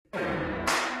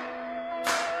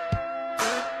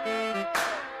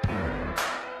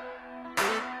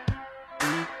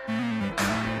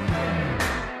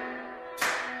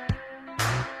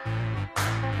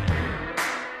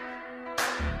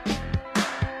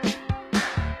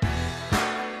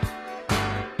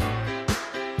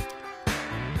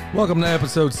Welcome to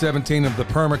episode 17 of the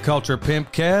Permaculture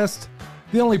Pimpcast,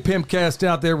 the only pimpcast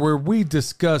out there where we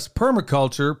discuss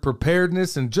permaculture,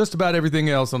 preparedness, and just about everything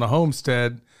else on a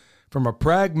homestead from a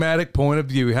pragmatic point of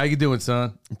view. How you doing,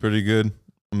 son? Pretty good.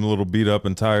 I'm a little beat up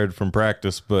and tired from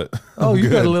practice, but Oh, you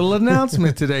good. got a little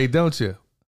announcement today, don't you?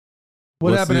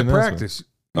 What What's happened the at announcement? practice?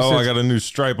 I got a new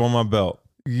stripe on my belt.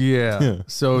 Yeah.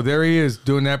 So there he is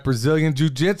doing that Brazilian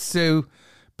jiu-jitsu.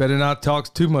 Better not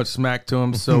talk too much smack to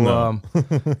him. So, No.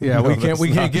 yeah, No, we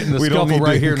can't get in the we don't scuffle need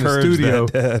right to here in the encourage studio.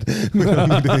 that, Dad. We don't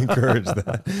need to encourage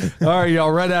that. All right,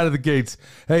 y'all, right out of the gates.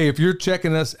 Hey, if you're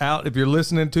checking us out, if you're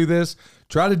listening to this,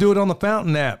 try to do it on the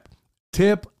Fountain app.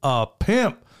 Tip a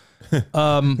pimp.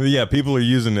 Yeah, people are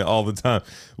using it all the time.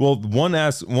 Well,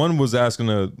 one was asking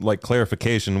a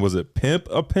clarification. Was it pimp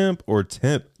a pimp or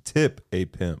tip a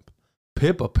pimp?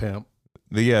 Pip a pimp.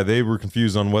 Yeah, they were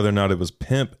confused on whether or not it was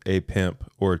pimp a pimp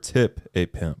or tip a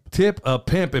pimp. Tip a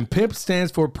pimp. And pimp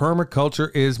stands for permaculture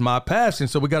is my passion.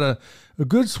 So we got a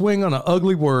good swing on an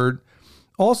ugly word.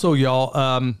 Also, y'all,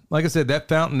 like I said, that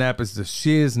Fountain app is the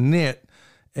shiznit.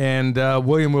 And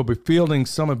William will be fielding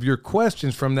some of your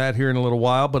questions from that here in a little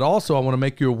while. But also, I want to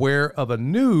make you aware of a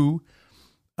new,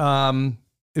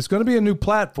 it's going to be a new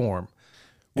platform.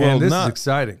 Well, And this is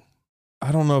exciting.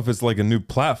 I don't know if it's like a new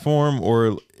platform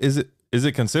or is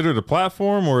it considered a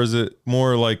platform or is it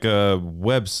more like a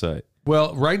website?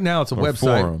 Well, right now it's a Or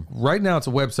website. forum. Right now it's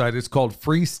a website. It's called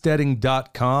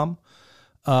freesteading.com.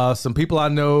 Some people I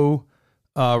know,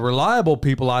 reliable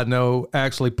people I know,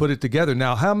 actually put it together.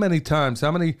 Now, how many times,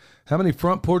 how many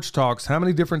front porch talks, how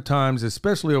many different times,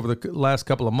 especially over the last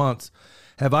couple of months,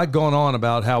 have I gone on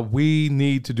about how we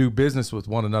need to do business with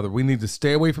one another? We need to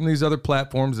stay away from these other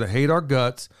platforms that hate our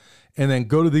guts and then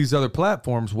go to these other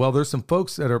platforms. Well, there's some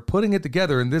folks that are putting it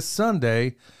together, and this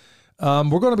Sunday, we're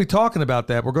going to be talking about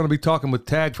that. We're going to be talking with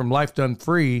Tag from Life Done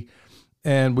Free,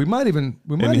 and we might even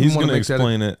And he's want going to to make that.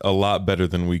 explain it a lot better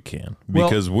than we can Well-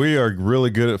 because we are really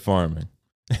good at farming.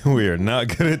 We are not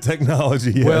good at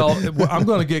technology yet. Well, I'm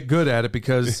going to get good at it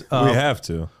because we have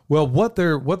to. well, what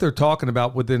they're talking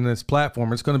about within this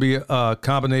platform, it's going to be a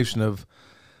combination of,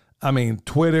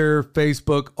 Twitter,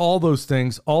 Facebook, all those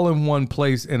things, all in one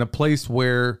place, in a place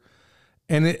where,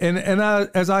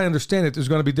 as I understand it, there's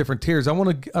going to be different tiers. I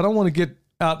don't want to get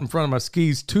out in front of my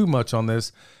skis too much on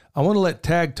this. I want to let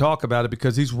Tag talk about it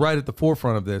because he's right at the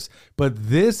forefront of this. But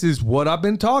this is what I've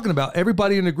been talking about.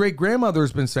 Everybody and their great grandmother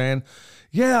has been saying,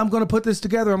 yeah, I'm going to put this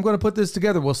together. I'm going to put this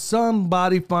together. Well,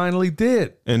 somebody finally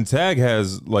did. And Tag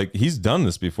has, he's done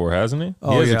this before, hasn't he?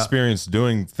 Oh, He has yeah. experience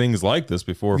doing things like this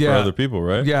before for Yeah. other people,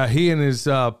 right? Yeah, he and his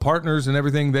partners and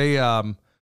everything,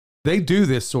 they do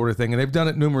this sort of thing, and they've done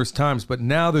it numerous times, but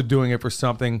now they're doing it for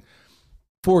something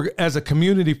as a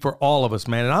community for all of us,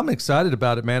 man. And I'm excited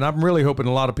about it, man. I'm really hoping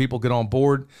a lot of people get on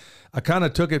board. I kind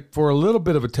of took it for a little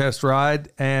bit of a test ride,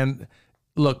 and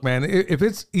look, man, if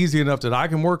it's easy enough that I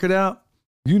can work it out,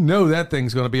 you know that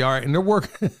thing's going to be all right. And they're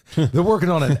working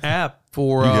on an app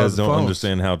for You guys the don't phones.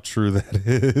 understand how true that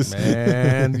is.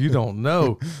 Man, you don't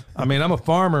know. I'm a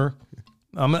farmer.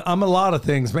 I'm a lot of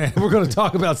things, man. We're going to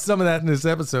talk about some of that in this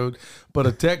episode, but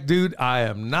a tech dude, I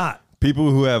am not.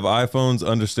 People who have iPhones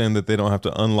understand that they don't have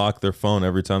to unlock their phone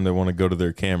every time they want to go to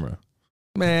their camera.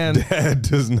 Man, Dad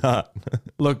does not.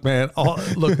 look, man.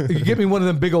 Look, you give me one of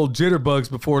them big old jitterbugs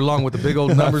before long with the big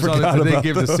old numbers on it that they about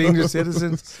give to those. senior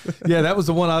citizens. Yeah, that was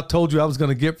the one I told you I was going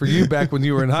to get for you back when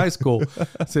you were in high school.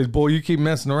 I said, boy, you keep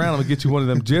messing around, I'm going to get you one of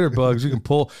them jitterbugs you can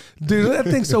pull. Dude, that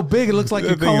thing's so big, it looks like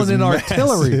you're That thing calling is in massive.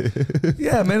 artillery.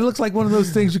 Yeah, man, it looks like one of those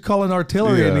things you call in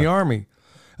artillery in Yeah. the Army.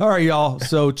 All right, y'all.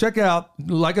 So check out,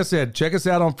 like I said, check us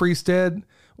out on Freestead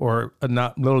or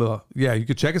not. Yeah, you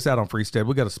could check us out on Freestead.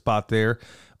 We got a spot there.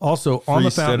 Also on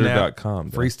the Fountain app, Freesteader.com.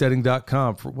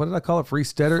 freesteading.com. What did I call it?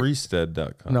 Freesteader?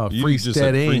 Freestead.com. No, You just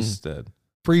said freesteading.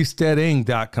 Freestead.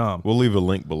 Freesteading.com. We'll leave a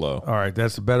link below. All right,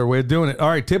 that's a better way of doing it. All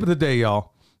right, tip of the day,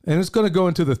 y'all. And it's going to go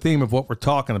into the theme of what we're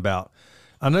talking about.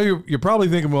 I know you're probably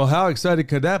thinking, well, how excited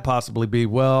could that possibly be?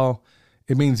 Well,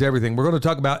 it means everything. We're going to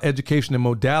talk about education and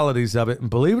modalities of it. And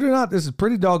believe it or not, this is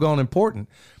pretty doggone important.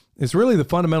 It's really the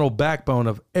fundamental backbone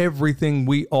of everything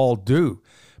we all do.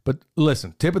 But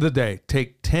listen, tip of the day,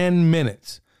 take 10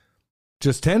 minutes,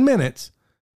 just 10 minutes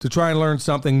to try and learn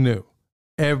something new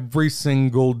every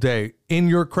single day in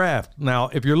your craft. Now,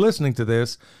 if you're listening to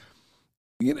this,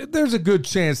 there's a good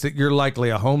chance that you're likely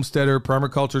a homesteader,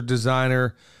 permaculture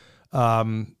designer,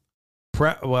 I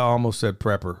almost said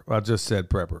prepper. I just said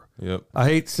prepper. Yep. I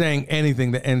hate saying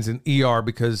anything that ends in ER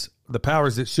because the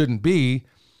powers that shouldn't be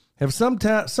have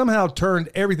somehow turned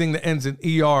everything that ends in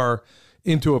ER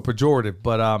into a pejorative.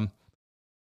 But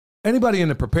anybody in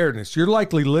the preparedness, you're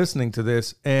likely listening to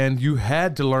this and you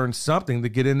had to learn something to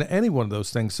get into any one of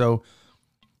those things. So,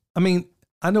 I mean,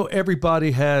 I know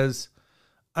everybody has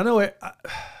limited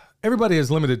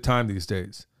time these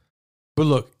days. But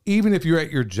look, even if you're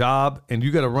at your job and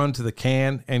you got to run to the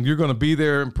can and you're going to be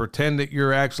there and pretend that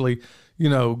you're actually,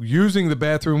 using the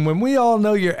bathroom when we all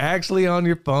know you're actually on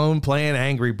your phone playing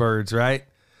Angry Birds, right?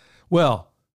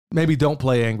 Well, maybe don't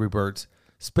play Angry Birds.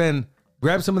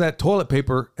 Grab some of that toilet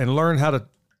paper and learn how to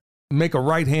make a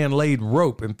right-hand laid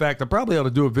rope. In fact, I probably ought to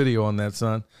do a video on that,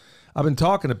 son. I've been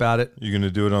talking about it. You going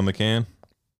to do it on the can?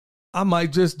 I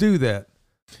might just do that.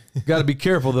 Got to be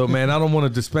careful though, man. I don't want to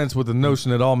dispense with the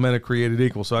notion that all men are created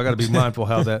equal. So I got to be mindful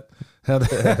how that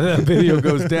video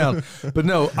goes down. But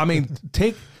no, I mean,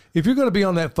 if you're going to be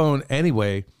on that phone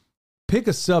anyway, pick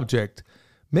a subject,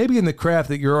 maybe in the craft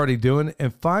that you're already doing,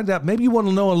 and find out. Maybe you want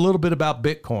to know a little bit about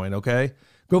Bitcoin. Okay,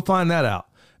 go find that out.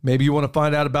 Maybe you want to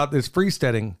find out about this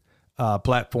freesteading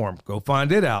platform. Go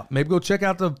find it out. Maybe go check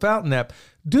out the Fountain app.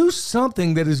 Do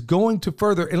something that is going to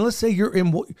further. And let's say you're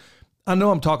in. I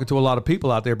know I'm talking to a lot of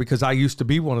people out there because I used to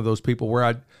be one of those people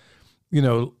where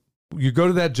you go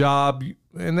to that job,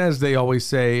 and as they always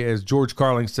say, as George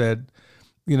Carlin said,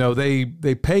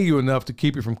 they pay you enough to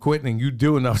keep you from quitting and you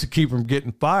do enough to keep from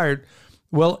getting fired.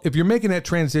 Well, if you're making that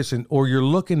transition or you're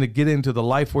looking to get into the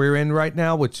life we're in right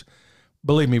now, which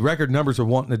believe me, record numbers are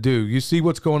wanting to do, you see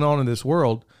what's going on in this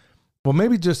world. Well,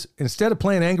 maybe just instead of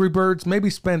playing Angry Birds, maybe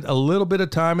spend a little bit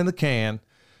of time in the can,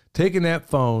 taking that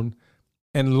phone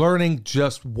and learning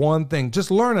just one thing.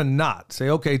 Just learn a knot. Say,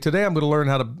 okay, today I'm going to learn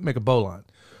how to make a bowline.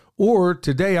 Or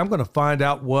today I'm going to find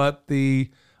out what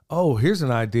here's an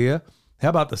idea. How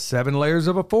about the 7 layers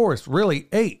of a forest? Really,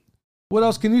 8. What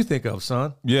else can you think of,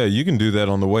 son? Yeah, you can do that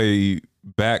on the way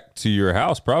back to your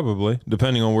house, probably,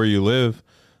 depending on where you live.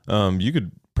 You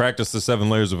could practice the 7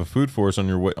 layers of a food forest on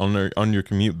your way, on your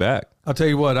commute back. I'll tell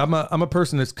you what, I'm a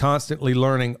person that's constantly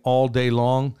learning all day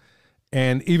long.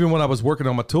 And even when I was working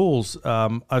on my tools,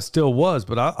 I still was.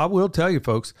 But I will tell you,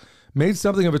 folks, made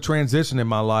something of a transition in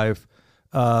my life.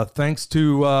 Thanks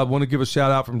to, want to give a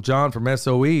shout out from John from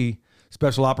SOE,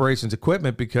 Special Operations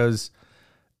Equipment, because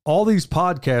all these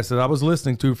podcasts that I was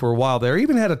listening to for a while there,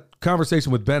 even had a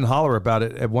conversation with Ben Holler about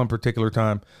it at one particular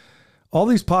time. All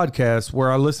these podcasts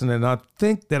where I listen and I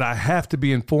think that I have to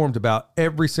be informed about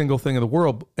every single thing in the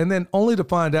world, and then only to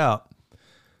find out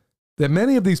that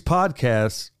many of these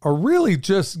podcasts are really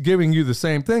just giving you the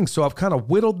same thing. So I've kind of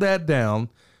whittled that down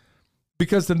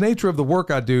because the nature of the work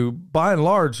I do, by and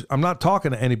large, I'm not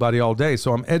talking to anybody all day.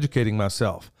 So I'm educating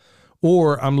myself,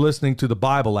 or I'm listening to the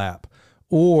Bible app,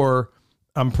 or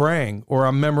I'm praying, or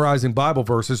I'm memorizing Bible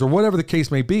verses, or whatever the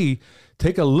case may be.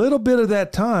 Take a little bit of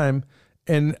that time.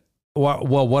 And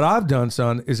well, what I've done,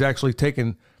 son, is actually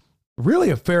taken really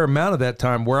a fair amount of that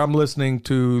time where I'm listening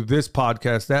to this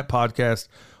podcast, that podcast,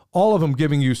 all of them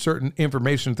giving you certain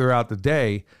information throughout the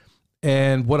day.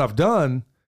 And what I've done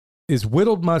is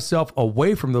weaned myself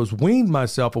away from those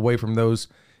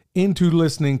into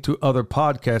listening to other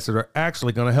podcasts that are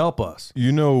actually going to help us.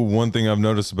 One thing I've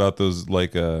noticed about those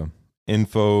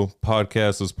info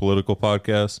podcasts, those political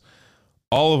podcasts,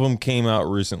 all of them came out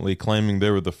recently claiming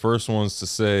they were the first ones to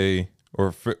say,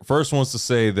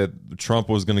 that Trump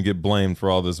was going to get blamed for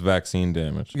all this vaccine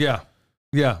damage. Yeah.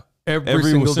 Yeah. Every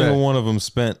single one of them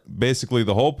spent basically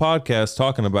the whole podcast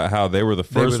talking about how they were the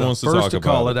first ones to talk about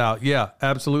call it out. Yeah,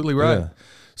 absolutely right. Yeah.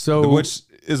 So, which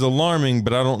is alarming,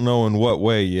 but I don't know in what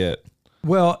way yet.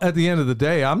 Well, at the end of the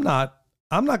day, I'm not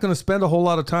going to spend a whole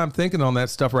lot of time thinking on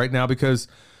that stuff right now because,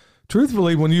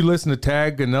 truthfully, when you listen to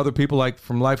Tag and other people like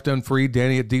from Life Done Free,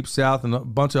 Danny at Deep South, and a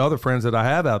bunch of other friends that I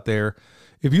have out there,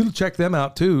 if you check them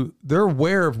out too, they're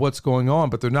aware of what's going on,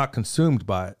 but they're not consumed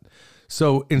by it.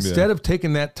 So instead of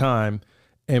taking that time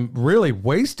and really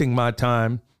wasting my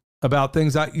time about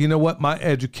things, my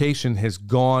education has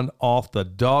gone off the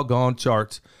doggone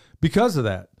charts because of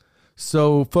that.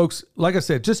 So folks, like I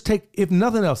said, just take, if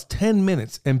nothing else, 10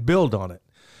 minutes and build on it.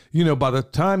 By the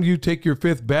time you take your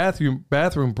 5th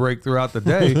bathroom break throughout the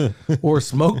day or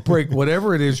smoke break,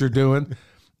 whatever it is you're doing,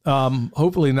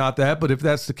 hopefully not that, but if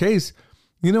that's the case,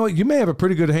 you may have a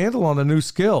pretty good handle on a new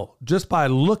skill just by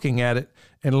looking at it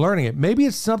and learning it. Maybe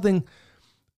it's something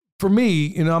for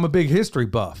me, I'm a big history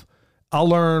buff. I'll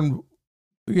learn,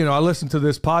 I listen to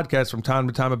this podcast from time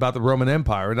to time about the Roman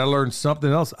Empire, and I learned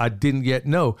something else I didn't yet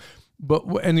know.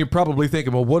 And you're probably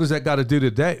thinking, well, what does that got to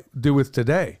do with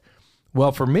today?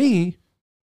 Well, for me,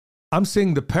 I'm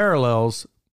seeing the parallels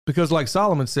because like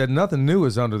Solomon said, nothing new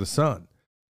is under the sun.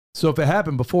 So if it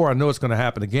happened before, I know it's going to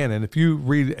happen again. And if you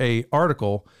read a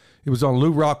article, it was on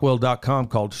LouRockwell.com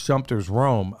called Sumter's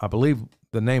Rome, I believe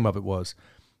the name of it was.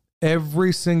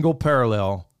 every single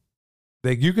parallel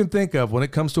that you can think of when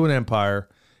it comes to an empire.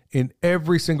 In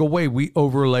every single way, we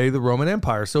overlay the Roman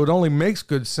Empire. So it only makes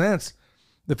good sense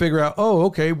to figure out, oh,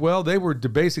 okay, well, they were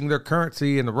debasing their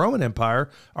currency in the Roman Empire.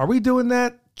 Are we doing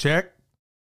that? Check.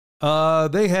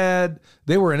 They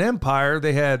were an empire.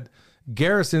 They had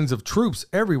garrisons of troops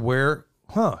everywhere.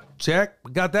 Check.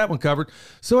 Got that one covered.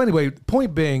 So anyway,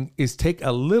 point being is take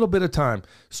a little bit of time.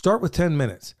 Start with 10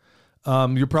 minutes.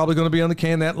 You're probably going to be on the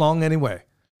can that long anyway.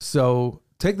 So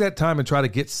take that time and try to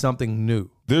get something new.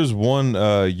 There's one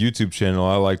YouTube channel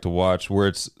I like to watch where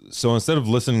it's, so instead of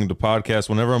listening to podcasts,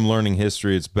 whenever I'm learning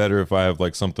history, it's better if I have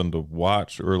like something to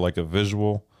watch or like a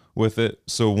visual with it.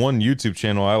 So one YouTube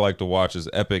channel I like to watch is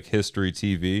Epic History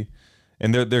TV.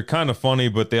 And they're kind of funny,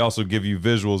 but they also give you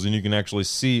visuals, and you can actually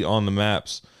see on the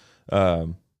maps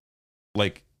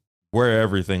like where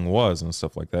everything was and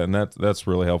stuff like that. And that's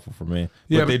really helpful for me.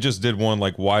 Yeah, but they just did one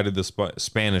like, why did the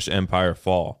Spanish Empire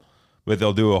fall? But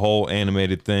they'll do a whole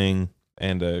animated thing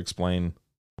and explain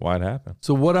why it happened.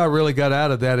 So what I really got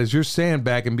out of that is you're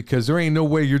sandbagging, because there ain't no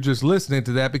way you're just listening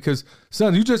to that, because,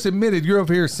 son, you just admitted you're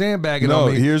over here sandbagging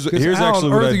on me. Here's how actually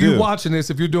on what earth I are do. you watching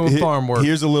this if you're doing farm work?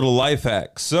 Here's a little life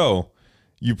hack. So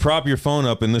you prop your phone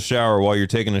up in the shower while you're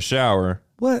taking a shower.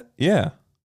 What? Yeah.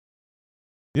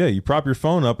 Yeah, you prop your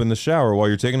phone up in the shower while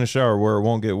you're taking a shower where it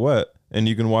won't get wet, and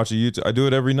you can watch a YouTube. I do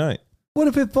it every night. What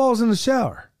if it falls in the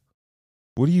shower?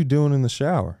 What are you doing in the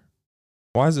shower?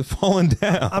 Why is it falling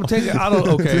down? I'm taking.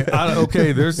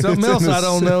 Okay. There's something else I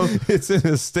don't know. It's in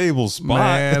a stable spot.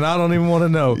 Man, I don't even want to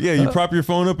know. Yeah, you prop your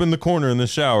phone up in the corner in the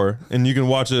shower, and you can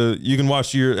watch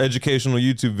your educational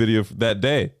YouTube video that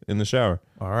day in the shower.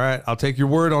 All right, I'll take your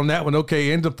word on that one.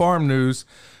 Okay, into farm news.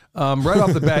 Right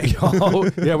off the bat, y'all.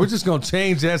 Yeah, we're just gonna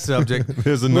change that subject.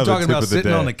 There's We're another talking tip about of the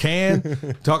sitting day. on the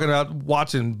can, talking about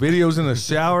watching videos in the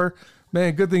shower.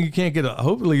 Man, good thing you can't get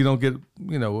hopefully you don't get,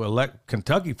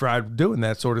 Kentucky Fried doing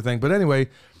that sort of thing. But anyway,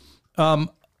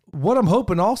 what I'm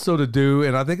hoping also to do,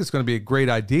 and I think it's going to be a great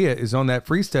idea, is on that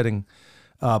freesteading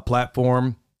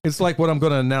platform. It's like what I'm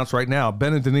going to announce right now.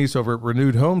 Ben and Denise over at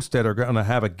Renewed Homestead are going to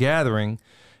have a gathering,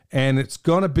 and it's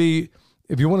going to be,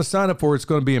 if you want to sign up for it, it's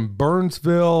going to be in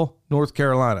Burnsville, North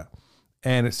Carolina.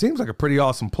 And it seems like a pretty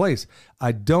awesome place.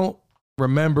 I don't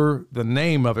remember the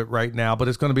name of it right now, but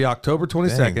it's going to be October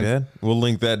 22nd. Dang, Dad. We'll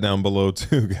link that down below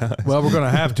too, guys. Well, we're going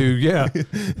to have to, yeah.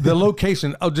 The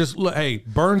location, hey,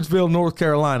 Burnsville, North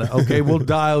Carolina. Okay, we'll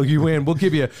dial you in. We'll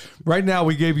give you, right now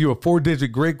we gave you a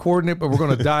 4-digit grid coordinate, but we're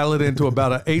going to dial it into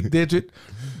about an 8-digit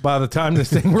by the time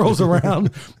this thing rolls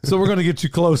around. So we're going to get you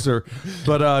closer.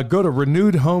 But go to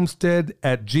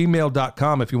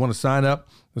renewedhomestead@gmail.com if you want to sign up.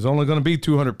 There's only going to be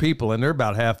 200 people, and they're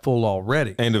about half full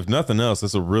already. And if nothing else,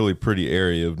 that's a really pretty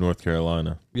area of North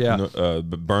Carolina. Yeah.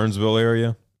 Burnsville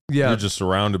area. Yeah. You're just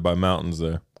surrounded by mountains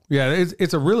there. Yeah,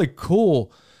 it's a really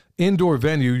cool indoor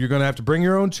venue. You're going to have to bring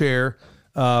your own chair,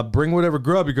 bring whatever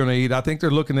grub you're going to eat. I think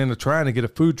they're looking into trying to get a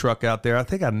food truck out there. I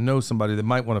think I know somebody that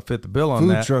might want to fit the bill on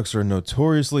Food that. trucks are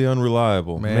notoriously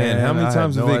unreliable. Man, How many I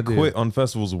times have have no they idea. quit on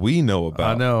festivals we know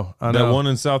about? I know. That one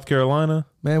in South Carolina?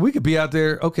 Man, we could be out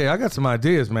there. Okay, I got some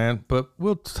ideas, man, but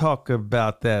we'll talk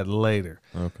about that later.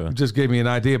 Okay. You just gave me an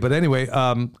idea. But anyway,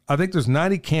 I think there's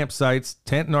 90 campsites,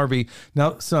 tent and RV.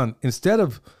 Now, son, instead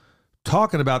of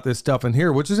talking about this stuff in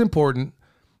here, which is important,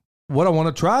 what I want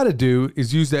to try to do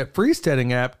is use that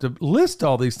freesteading app to list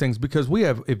all these things, because we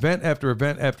have event after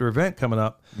event after event coming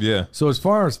up. Yeah. So as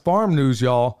far as farm news,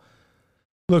 y'all,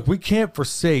 look, we can't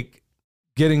forsake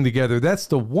getting together. That's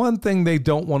the one thing they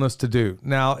don't want us to do.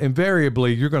 Now,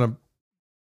 invariably, you're going to,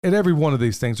 at every one of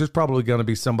these things, there's probably going to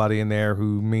be somebody in there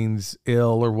who means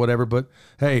ill or whatever. But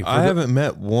hey, I haven't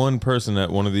met one person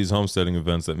at one of these homesteading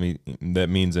events that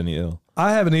means any ill.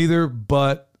 I haven't either,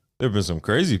 but There have been some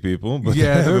crazy people, but Yeah,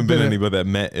 there there haven't been been anybody that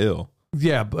met ill.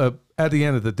 yeah, but at the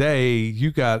end of the day,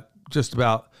 you got just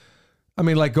about, I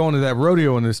mean, like going to that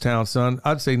rodeo in this town, son,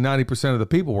 I'd say 90% of the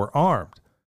people were armed.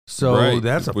 So Right,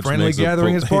 that's a which friendly makes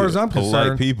gathering as far as I'm polite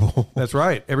concerned. people. That's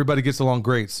right. Everybody gets along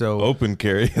great. So Open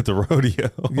carry at the rodeo.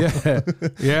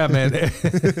 yeah, man.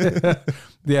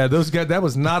 Yeah, those guys, that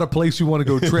was not a place you want to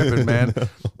go tripping, man.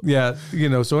 Yeah,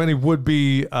 so any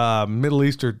would-be Middle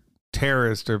Eastern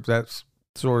terrorist or that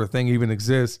sort of thing even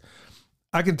exists,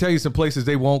 I can tell you some places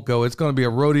they won't go. It's going to be a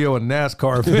rodeo and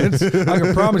NASCAR events. I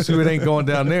can promise you it ain't going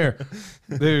down there,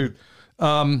 dude.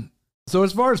 So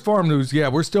as far as farm news, yeah,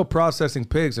 we're still processing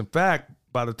pigs. In fact,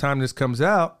 by the time this comes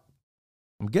out,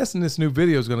 I'm guessing this new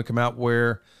video is going to come out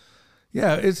where,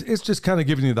 yeah, it's just kind of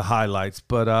giving you the highlights.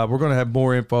 But we're going to have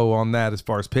more info on that as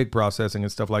far as pig processing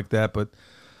and stuff like that. But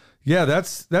Yeah,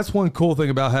 that's one cool thing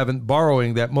about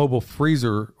borrowing that mobile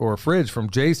freezer or fridge from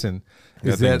Jason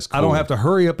is that I don't have to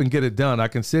hurry up and get it done. I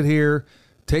can sit here,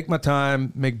 take my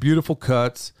time, make beautiful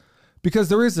cuts, because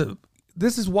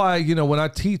this is why, you know, when I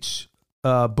teach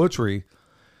butchery,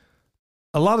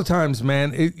 a lot of times,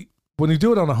 man, when you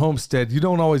do it on a homestead, you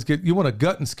don't always you want to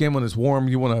gut and skin when it's warm.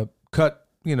 You want to cut,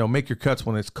 you know, make your cuts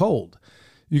when it's cold.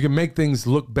 You can make things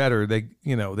look better. They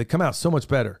come out so much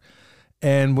better.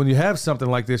 And when you have something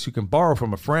like this, you can borrow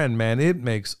from a friend, man. It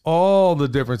makes all the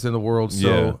difference in the world. So,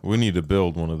 yeah, we need to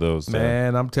build one of those.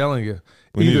 Man, I'm telling you.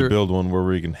 We need to build one where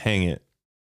we can hang it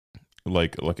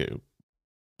like a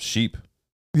sheep.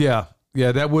 Yeah,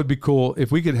 that would be cool.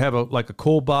 If we could have a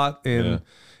coal bot in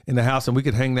the house and we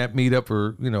could hang that meat up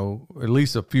for, you know, at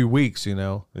least a few weeks, you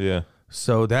know. Yeah.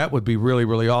 So that would be really,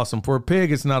 really awesome. For a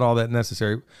pig, it's not all that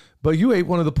necessary. But you ate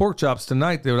one of the pork chops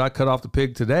tonight that I cut off the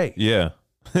pig today. Yeah.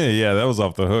 Yeah, that was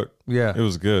off the hook. Yeah. It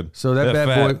was good. So that bad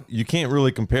fat, boy. You can't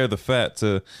really compare the fat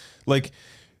to, like,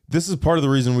 this is part of the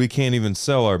reason we can't even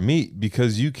sell our meat,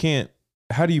 because you can't,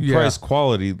 how do you price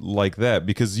quality like that?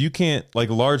 Because you can't, like,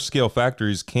 large scale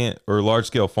factories can't, or large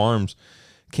scale farms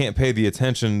can't pay the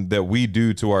attention that we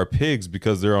do to our pigs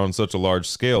because they're on such a large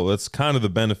scale. That's kind of the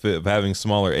benefit of having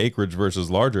smaller acreage versus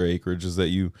larger acreage, is that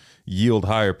you yield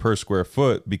higher per square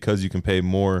foot because you can pay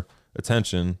more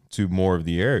attention to more of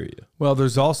the area. Well,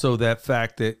 there's also that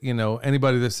fact that, you know,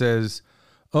 anybody that says,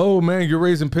 oh man, you're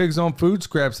raising pigs on food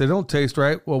scraps, they don't taste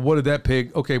right. Well, what did that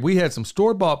pig? Okay, we had some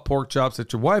store-bought pork chops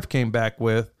that your wife came back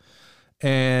with,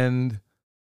 and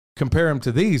compare them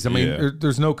to these. I mean,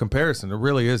 there's no comparison. There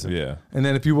really isn't. Yeah. And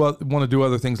then if you want to do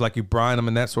other things like you brine them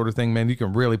and that sort of thing, man, you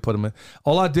can really put them in.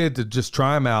 All I did to just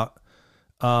try them out,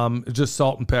 just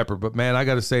salt and pepper. But man, I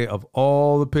got to say, of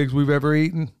all the pigs we've ever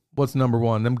eaten, what's number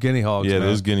one? Them guinea hogs. Yeah, man.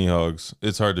 those guinea hogs.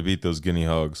 It's hard to beat those guinea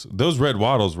hogs. Those red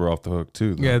wattles were off the hook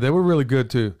too, though. Yeah, they were really good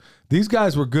too. These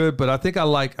guys were good, but I think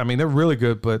they're really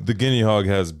good, but the guinea hog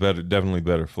has definitely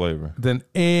better flavor than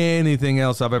anything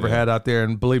else I've ever had out there.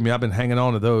 And believe me, I've been hanging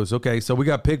on to those. Okay, so we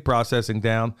got pig processing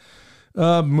down.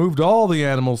 Moved all the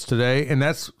animals today, and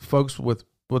that's, folks, with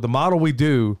the model we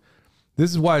do,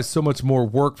 this is why it's so much more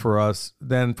work for us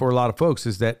than for a lot of folks,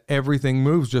 is that everything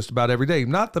moves just about every day.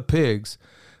 Not the pigs,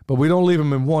 but we don't leave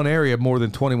them in one area more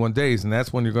than 21 days, and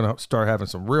that's when you're going to start having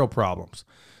some real problems.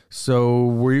 So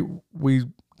we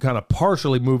kind of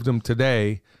partially moved them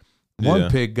today.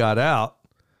 One pig got out,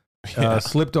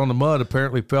 slipped on the mud,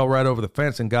 apparently fell right over the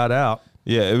fence and got out.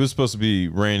 Yeah, it was supposed to be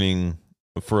raining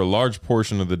for a large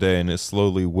portion of the day, and it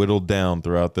slowly whittled down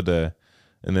throughout the day.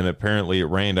 And then apparently it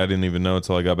rained. I didn't even know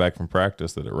until I got back from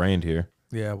practice that it rained here.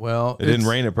 Yeah, well, it didn't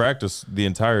rain at practice the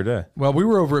entire day. Well, we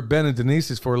were over at Ben and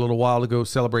Denise's for a little while to go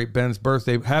celebrate Ben's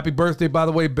birthday. Happy birthday, by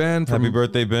the way, Ben. Happy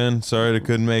birthday, Ben. Sorry I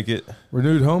couldn't make it.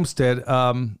 Renewed Homestead.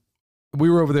 We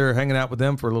were over there hanging out with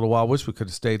them for a little while. Wish we could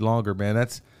have stayed longer, man.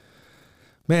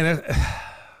 Man,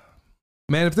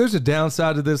 if there's a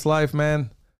downside to this life,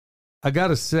 man, I got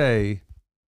to say,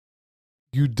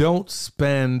 you don't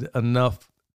spend enough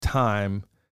time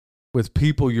with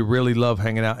people you really love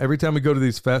hanging out. Every time we go to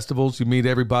these festivals, you meet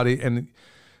everybody, and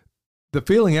the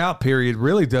feeling out period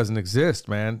really doesn't exist,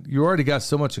 man. You already got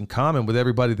so much in common with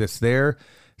everybody that's there.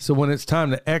 So when it's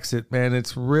time to exit, man,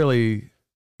 it's really,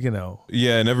 you know.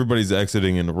 Yeah, and everybody's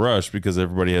exiting in a rush because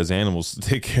everybody has animals to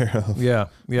take care of. Yeah,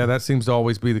 that seems to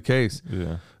always be the case.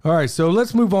 Yeah. All right, so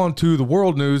let's move on to the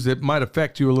world news that might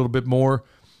affect you a little bit more.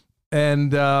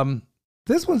 And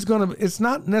this one's it's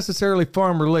not necessarily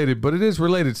farm related, but it is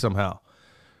related somehow.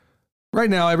 Right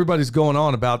now, everybody's going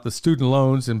on about the student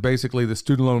loans and basically the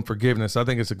student loan forgiveness. I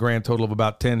think it's a grand total of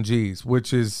about 10 G's,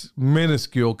 which is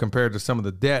minuscule compared to some of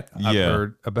the debt I've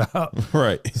heard about.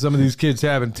 Right. Some of these kids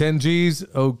having 10 G's.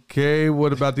 Okay,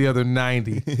 what about the other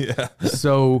 90? Yeah.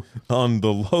 So on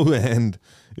the low end,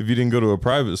 if you didn't go to a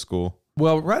private school,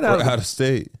 well, right out of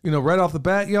state, right off the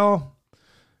bat, y'all,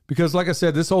 because like I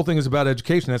said, this whole thing is about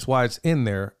education. That's why it's in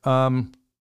there. For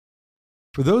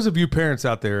those of you parents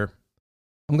out there,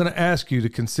 I'm going to ask you to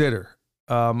consider.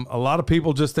 A lot of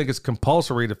people just think it's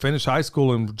compulsory to finish high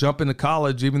school and jump into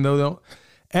college, even though they don't.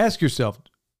 Ask yourself,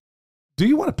 do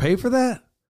you want to pay for that?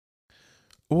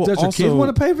 Well, does your kid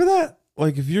want to pay for that?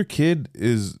 Like, if your kid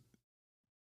does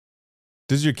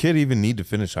your kid even need to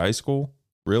finish high school?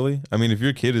 Really? I mean, if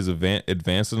your kid is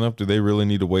advanced enough, do they really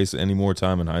need to waste any more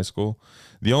time in high school?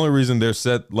 The only reason they're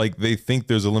set, like, they think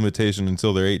there's a limitation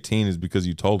until they're 18 is because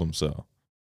you told them so.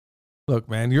 Look,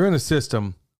 man, you're in a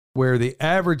system where the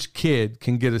average kid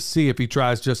can get a C if he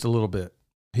tries just a little bit.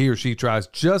 He or she tries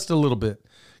just a little bit,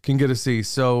 can get a C.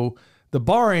 So the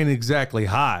bar ain't exactly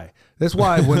high. That's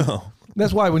why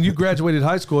That's why when you graduated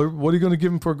high school, what are you going to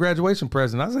give him for a graduation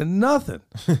present? I said, nothing.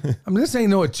 I mean, this ain't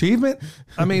no achievement.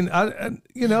 I mean, I think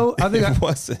It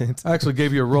wasn't. I actually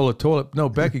gave you a roll of toilet. No,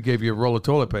 Becky gave you a roll of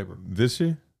toilet paper. Did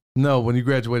she? No, when you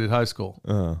graduated high school.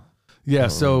 Oh. Yeah.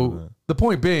 remember So that. the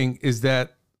point being is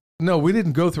that, no, we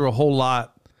didn't go through a whole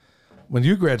lot when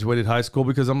you graduated high school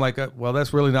because I'm like, well,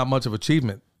 that's really not much of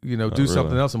achievement. Do really.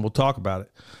 something else and we'll talk about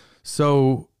it.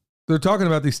 So they're talking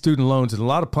about these student loans, and a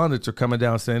lot of pundits are coming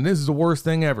down saying this is the worst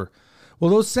thing ever.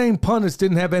 Well, those same pundits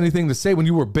didn't have anything to say when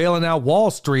you were bailing out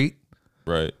Wall Street.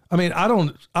 Right. I mean, I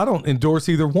don't endorse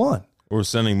either one. Or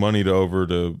sending money over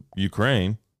to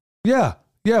Ukraine. Yeah.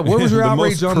 Yeah. Where was your the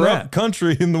outrage most on corrupt that?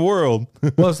 country in the world.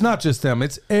 Well, it's not just them.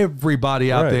 It's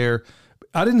everybody out Right. there.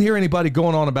 I didn't hear anybody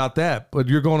going on about that, but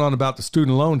you're going on about the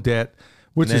student loan debt,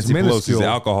 which Nancy is minuscule. Pelosi's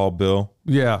alcohol bill.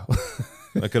 Yeah.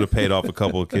 I could have paid off a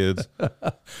couple of kids.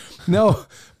 No,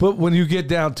 but when you get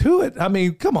down to it, I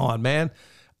mean, come on, man.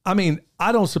 I mean,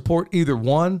 I don't support either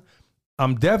one.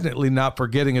 I'm definitely not for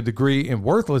getting a degree in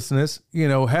worthlessness.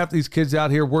 Half these kids out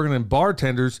here working in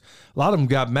bartenders, a lot of them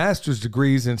got master's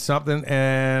degrees in something.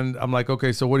 And I'm like,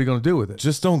 okay, so what are you going to do with it?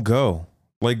 Just don't go.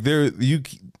 Like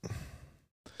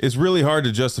it's really hard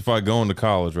to justify going to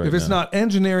college right now. If it's not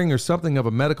engineering or something of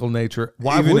a medical nature,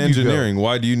 why Even would engineering, you go?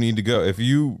 why do you need to go? If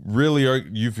you really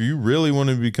want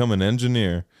to become an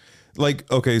engineer, like,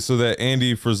 okay, so that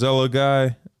Andy Frisella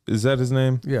guy, is that his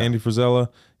name? Yeah. Andy Frisella.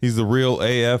 He's the Real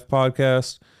AF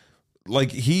podcast.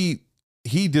 Like he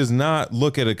does not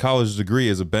look at a college degree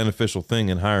as a beneficial thing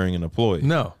in hiring an employee.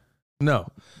 No.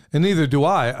 And neither do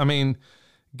I. I mean,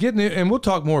 getting it, and we'll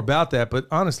talk more about that, but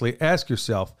honestly, ask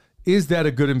yourself, is that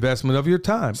a good investment of your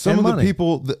time? Some and of money? the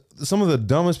people, some of the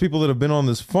dumbest people that have been on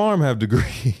this farm have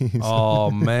degrees. Oh,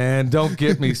 man, don't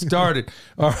get me started.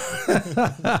 All right.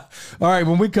 All right,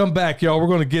 when we come back, y'all, we're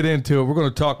going to get into it. We're going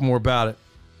to talk more about it.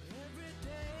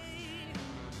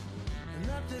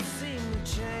 Nothing seemed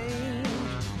to change.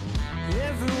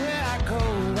 Everywhere I go,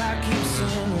 I keep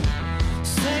singing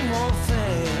same old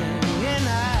thing, and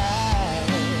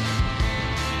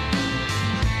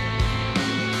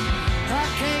I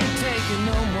can't take it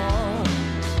no more.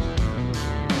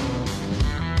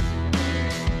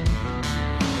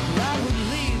 I would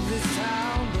leave this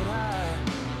town, but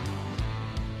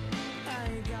I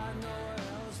ain't got nowhere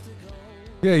else to go.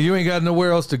 Yeah, you ain't got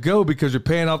nowhere else to go because you're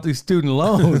paying off these student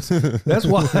loans. That's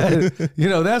why,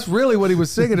 that's really what he was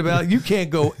singing about. You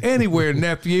can't go anywhere,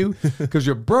 nephew, because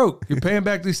you're broke. You're paying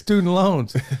back these student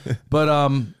loans.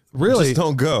 But really, Just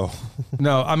don't go.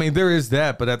 no, I mean, there is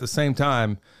that. But at the same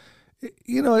time,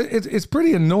 it's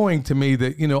pretty annoying to me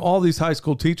that, all these high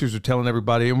school teachers are telling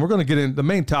everybody, and we're going to get in, the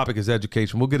main topic is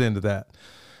education. We'll get into that.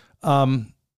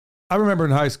 I remember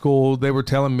in high school, they were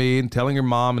telling me and telling your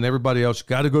mom and everybody else, you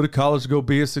got to go to college to go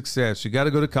be a success. You got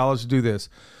to go to college to do this.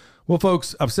 Well,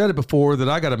 folks, I've said it before that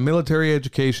I got a military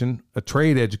education, a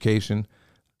trade education,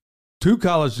 2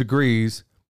 college degrees,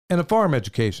 and a farm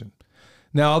education.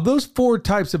 Now, of those 4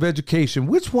 types of education,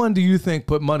 which one do you think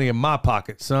put money in my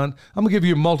pocket, son? I'm going to give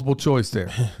you a multiple choice there.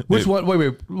 Which one?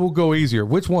 Wait, we'll go easier.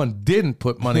 Which one didn't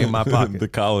put money in my pocket? The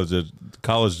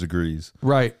college degrees.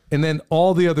 Right. And then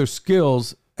all the other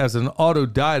skills as an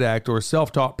autodidact or a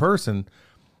self-taught person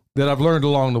that I've learned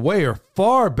along the way are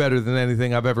far better than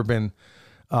anything I've ever been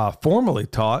formally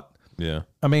taught. Yeah.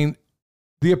 I mean,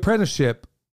 the apprenticeship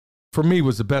for me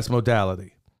was the best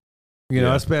modality.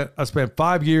 Yeah. I spent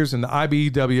 5 years in the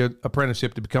IBEW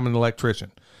apprenticeship to become an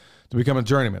electrician, to become a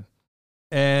journeyman.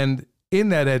 And in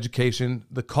that education,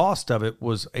 the cost of it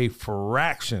was a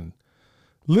fraction.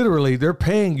 Literally, they're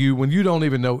paying you when you don't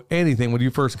even know anything when you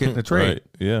first get in the trade. Right.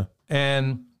 Yeah.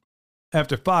 And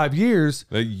after 5 years,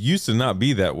 It used to not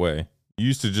be that way. You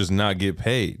used to just not get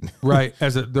paid. right,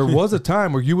 there was a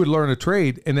time where you would learn a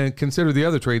trade and then consider the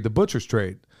other trade, the butcher's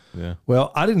trade. Yeah.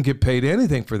 Well, I didn't get paid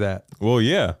anything for that. Well,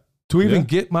 yeah. To even Yeah.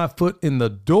 get my foot in the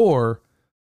door,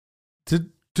 to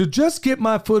just get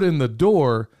my foot in the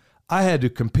door, I had to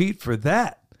compete for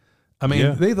that. I mean,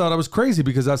 Yeah. they thought I was crazy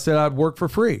because I said I'd work for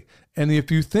free. And if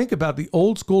you think about the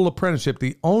old school apprenticeship,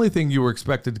 the only thing you were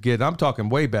expected to get, I'm talking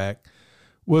way back,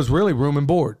 was really room and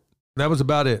board. That was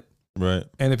about it. Right.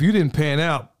 And if you didn't pan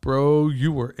out, bro,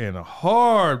 you were in a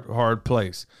hard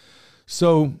place.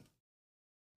 So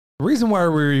the reason why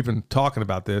we're even talking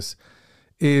about this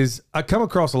is I come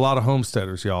across a lot of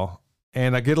homesteaders, y'all,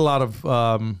 and I get a lot of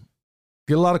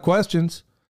questions.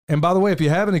 And by the way, if you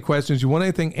have any questions, you want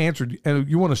anything answered, and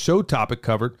you want a show topic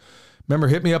covered, remember,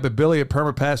 hit me up at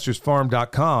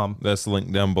billy@permapasturesfarm.com. That's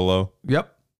linked down below.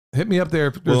 Yep. Hit me up there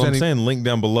if there's Well, I'm any. saying link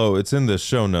down below. It's in the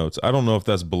show notes. I don't know if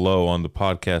that's below on the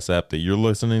podcast app that you're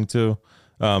listening to.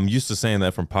 Used to saying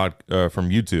that from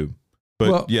YouTube.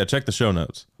 But Well- yeah, check the show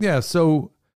notes. Yeah.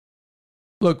 So,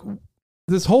 look,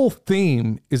 this whole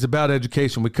theme is about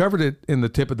education. We covered it in the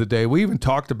tip of the day. We even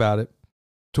talked about it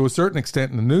to a certain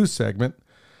extent in the news segment.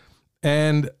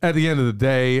 And at the end of the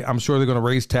day, I'm sure they're going to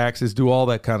raise taxes, do all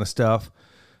that kind of stuff.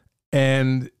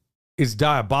 And it's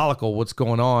diabolical what's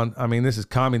going on. I mean, this is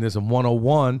communism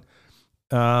 101.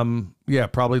 Yeah,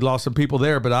 probably lost some people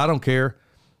there, but I don't care.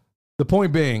 The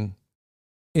point being,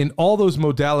 in all those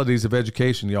modalities of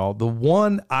education, y'all, the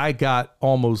one I got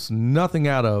almost nothing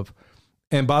out of,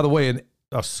 and by the way,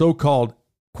 a so-called,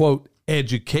 quote,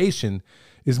 education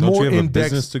is Don't more you have a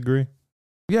indexed. business degree?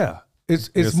 Yeah, it's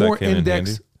Guess more that came in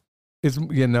indexed. It's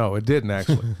no, it didn't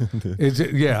actually. It's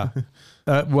yeah.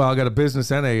 Well, I got a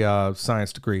business and a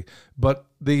science degree, but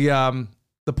the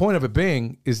point of it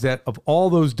being is that of all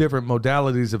those different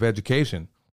modalities of education,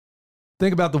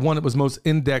 think about the one that was most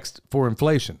indexed for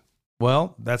inflation.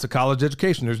 Well, that's a college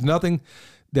education. There's nothing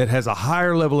that has a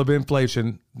higher level of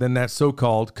inflation than that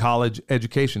so-called college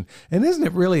education. And isn't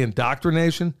it really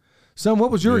indoctrination? Son,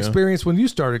 what was your Yeah. experience when you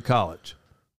started college?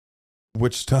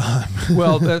 Which time?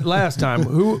 Well, that last time,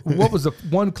 what was the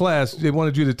one class they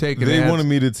wanted you to take? and They add- wanted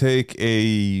me to take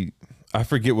I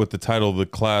forget what the title of the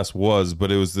class was,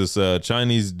 but it was this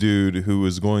Chinese dude who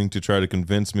was going to try to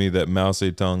convince me that Mao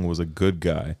Zedong was a good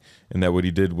guy and that what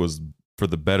he did was for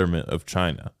the betterment of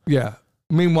China. Yeah.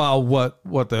 Meanwhile, what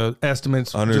the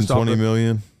estimates? just off 120 the-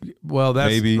 million? Well,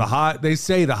 that's Maybe. the high. They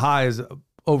say the high is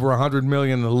over 100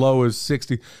 million, the low is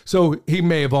 60. So he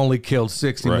may have only killed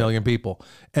 60 Right. million people.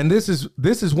 And this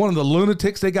is one of the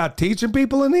lunatics they got teaching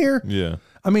people in here. Yeah.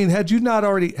 I mean, had you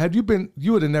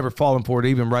would have never fallen for it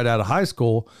even right out of high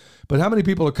school. But how many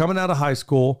people are coming out of high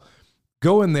school,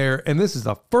 go in there, and this is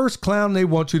the first clown they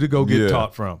want you to go get Yeah.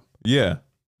 taught from? Yeah.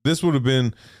 This would have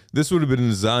been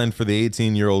designed for the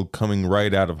 18-year-old coming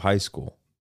right out of high school.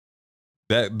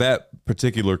 That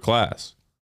particular class.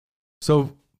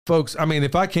 So, folks, I mean,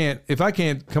 if I can't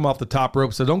come off the top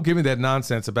rope, so don't give me that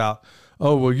nonsense about,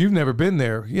 oh, well, you've never been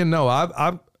there. You know,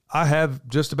 I have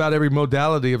just about every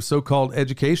modality of so-called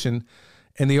education,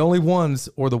 and the only ones,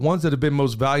 or the ones that have been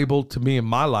most valuable to me in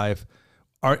my life,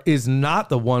 is not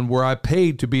the one where I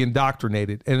paid to be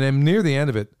indoctrinated. And I'm near the end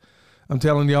of it. I'm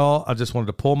telling y'all, I just wanted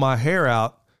to pull my hair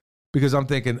out because I'm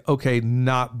thinking, okay,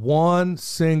 not one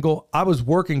single. I was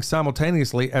working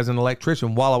simultaneously as an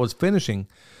electrician while I was finishing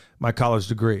my college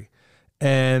degree.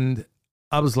 And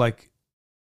I was like,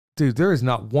 dude, there is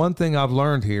not one thing I've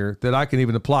learned here that I can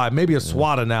even apply. Maybe a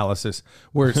SWOT analysis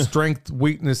where it's strength,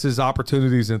 weaknesses,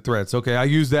 opportunities, and threats. Okay, I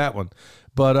use that one.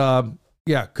 But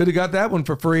yeah, could have got that one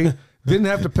for free. Didn't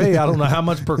have to pay, I don't know how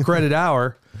much per credit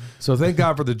hour. So thank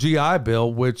God for the GI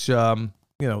Bill, which,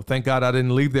 thank God I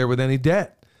didn't leave there with any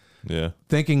debt, Yeah.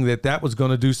 thinking that was going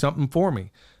to do something for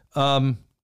me.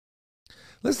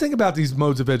 Let's think about these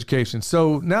modes of education.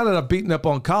 So now that I've beaten up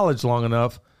on college long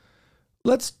enough,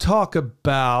 let's talk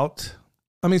about,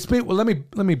 let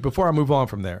me, before I move on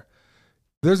from there,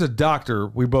 there's a doctor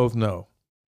we both know.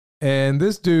 And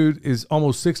this dude is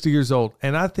almost 60 years old.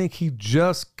 And I think he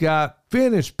just got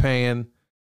finished paying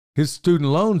his student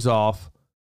loans off,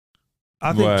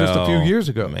 I think just a few Well, years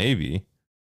ago. Maybe.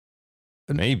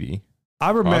 I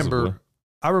remember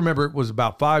Possibly. it was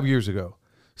about 5 years ago,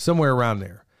 somewhere around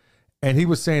there. And he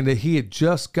was saying that he had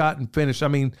just gotten finished. I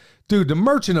mean, dude, the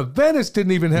Merchant of Venice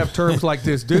didn't even have terms like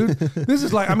this, dude. This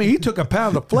is like, I mean, he took a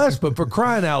pound of flesh, but for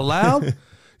crying out loud,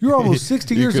 you're almost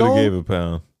 60 years You could old. have gave a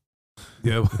pound.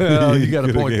 Yeah, well, you got a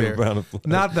coulda point gave there. pound of flesh.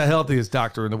 Not the healthiest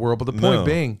doctor in the world, but the point No.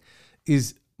 being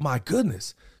is, my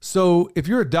goodness. So if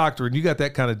you're a doctor and you got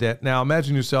that kind of debt, now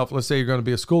imagine yourself, let's say you're going to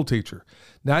be a school teacher.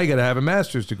 Now you got to have a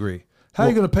master's degree. How are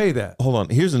you going to pay that? Hold on.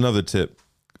 Here's another tip.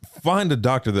 Find a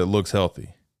doctor that looks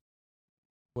healthy.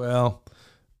 Well,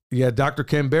 yeah, Dr.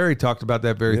 Ken Berry talked about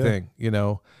that very Yeah.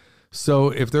 thing, So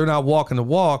if they're not walking the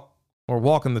walk or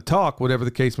walking the talk, whatever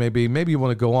the case may be, maybe you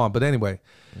want to go on. But anyway,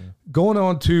 going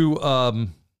on to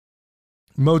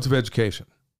modes of education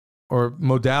or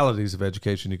modalities of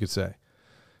education, you could say.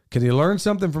 Can you learn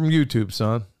something from YouTube,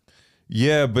 son?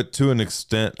 Yeah, but to an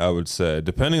extent, I would say,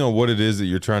 depending on what it is that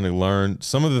you're trying to learn,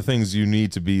 some of the things you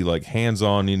need to be like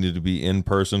hands-on, you need to be in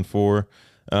person for.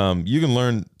 You can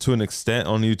learn to an extent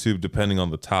on YouTube, depending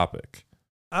on the topic.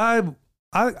 I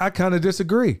kind of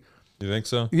disagree. You think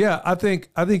so? Yeah, I think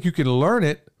you can learn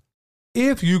it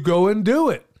if you go and do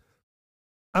it.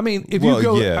 I mean, if you Well,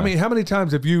 go, yeah. I mean, how many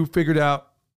times have you figured out,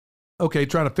 okay,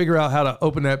 trying to figure out how to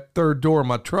open that third door of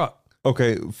my truck?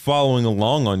 Okay, following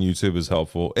along on YouTube is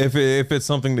helpful if it's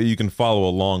something that you can follow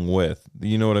along with.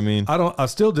 You know what I mean? I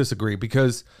still disagree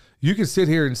because you can sit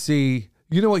here and see,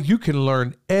 you know what, you can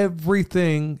learn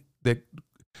everything that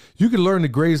You can learn to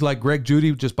graze like Greg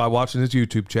Judy just by watching his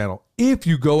YouTube channel if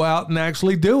you go out and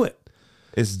actually do it.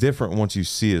 It's different once you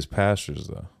see his pastures,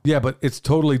 though. Yeah, but it's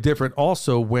totally different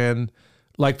also when,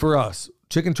 like for us,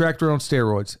 Chicken Tractor on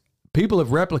steroids, people have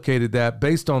replicated that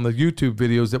based on the YouTube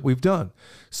videos that we've done.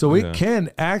 So it can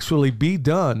actually be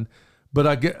done, but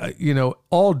I get,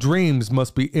 all dreams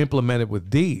must be implemented with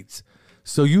deeds.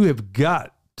 So you have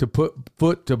got to put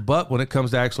foot to butt when it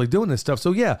comes to actually doing this stuff.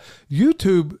 So yeah,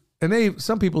 YouTube, and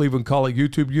some people even call it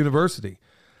YouTube University.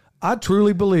 I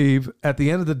truly believe at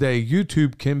the end of the day,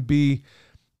 YouTube can be,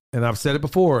 and I've said it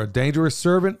before, a dangerous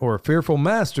servant or a fearful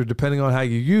master, depending on how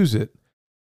you use it.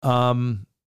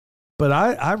 But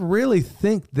I really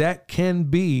think that can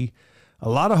be a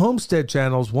lot of homestead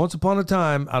channels. Once upon a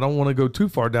time, I don't want to go too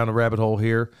far down the rabbit hole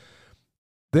here.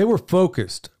 They were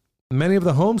focused. Many of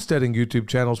the homesteading YouTube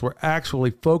channels were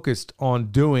actually focused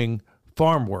on doing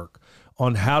farm work,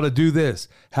 on how to do this,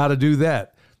 how to do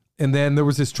that. And then there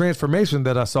was this transformation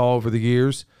that I saw over the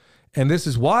years. And this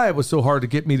is why it was so hard to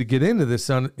get me to get into this,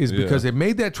 son, is because it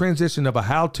made that transition of a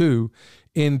how-to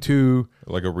into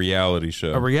like a reality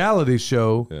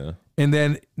show. Yeah. And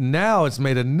then now it's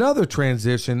made another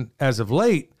transition as of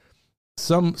late.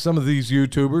 Some of these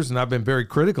YouTubers, and I've been very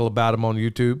critical about them on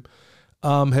YouTube,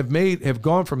 have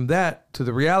gone from that to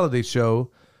the reality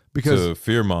show because to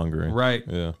fear mongering. Right.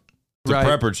 Yeah. To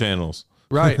prepper channels.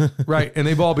 Right. And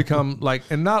they've all become like,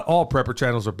 and not all prepper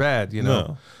channels are bad,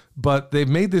 No. But they've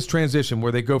made this transition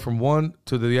where they go from one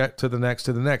to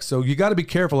the next. So you got to be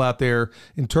careful out there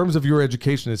in terms of your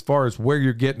education as far as where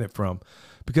you're getting it from.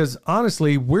 Because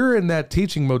honestly, we're in that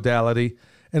teaching modality,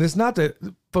 and it's not that,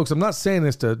 folks, I'm not saying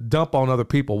this to dump on other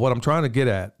people. What I'm trying to get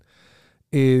at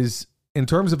is in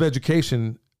terms of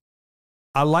education,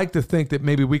 I like to think that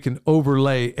maybe we can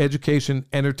overlay education,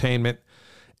 entertainment,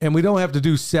 and we don't have to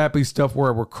do sappy stuff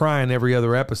where we're crying every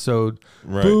other episode.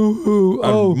 Right. Boo-hoo,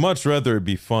 I'd much rather it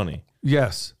be funny.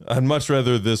 Yes. I'd much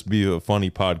rather this be a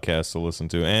funny podcast to listen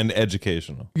to and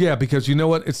educational. Yeah, because you know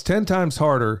what? It's 10 times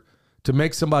harder to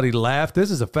make somebody laugh.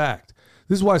 This is a fact.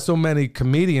 This is why so many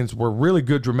comedians were really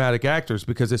good dramatic actors,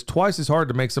 because it's twice as hard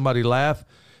to make somebody laugh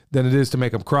than it is to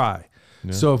make them cry.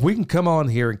 Yeah. So if we can come on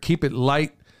here and keep it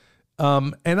light,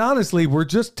 and honestly, we're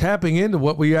just tapping into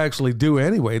what we actually do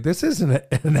anyway. This isn't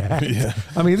an act. Yeah.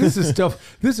 I mean, this is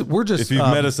stuff. We're just. If you've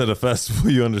met us at a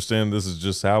festival, you understand this is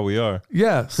just how we are.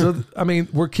 Yeah. So I mean,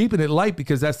 we're keeping it light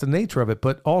because that's the nature of it.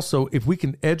 But also, if we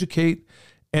can educate,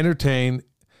 entertain,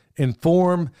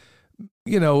 inform,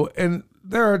 and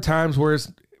there are times where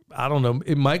it's, I don't know,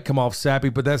 it might come off sappy,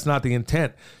 but that's not the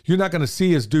intent. You're not going to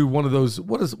see us do one of those,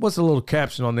 what's the little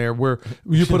caption on there where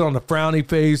you put on a frowny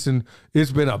face and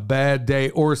it's been a bad day,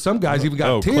 or some guys even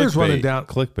got tears running down.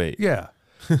 Clickbait. Yeah.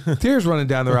 Tears running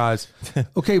down their eyes.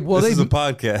 Okay, well, this is a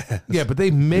podcast. Yeah, but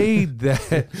they've made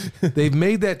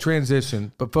that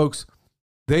transition. But folks,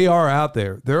 they are out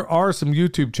there. There are some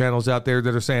YouTube channels out there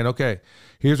that are saying, okay,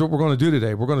 here's what we're going to do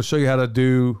today. We're going to show you how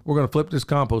to we're going to flip this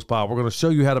compost pile. We're going to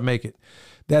show you how to make it.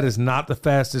 That is not the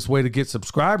fastest way to get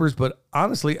subscribers, but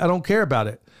honestly, I don't care about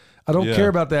it. I don't care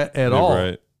about that at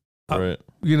all. Right.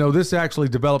 This actually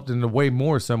developed into way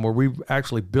more where we've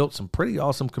actually built some pretty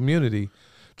awesome community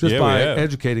just by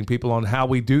educating people on how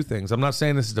we do things. I'm not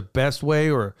saying this is the best way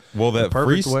or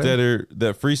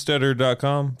that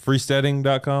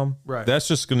freesteading.com, right. That's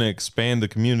just going to expand the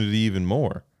community even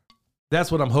more.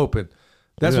 That's what I'm hoping.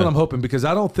 That's what I'm hoping, because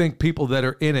I don't think people that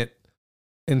are in it,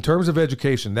 in terms of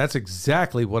education, that's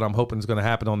exactly what I'm hoping is going to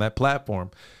happen on that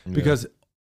platform. Because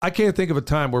I can't think of a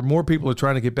time where more people are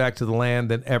trying to get back to the land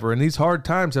than ever. And these hard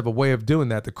times have a way of doing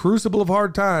that. The crucible of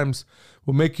hard times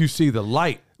will make you see the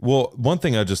light. Well, one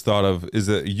thing I just thought of is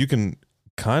that you can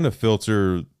kind of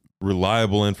filter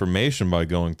reliable information by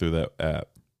going through that app.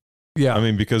 Yeah. I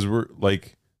mean, because we're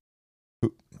like,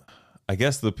 I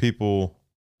guess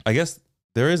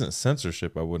there isn't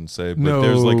censorship, I wouldn't say, but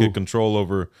there's like a control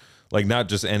over, like, not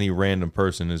just any random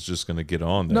person is just going to get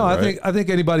on there. No, right? I think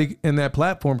anybody in that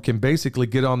platform can basically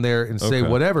get on there and say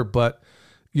whatever, but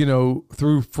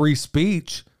through free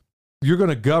speech, you're going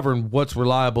to govern what's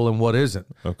reliable and what isn't.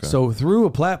 Okay. So through a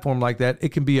platform like that, it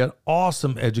can be an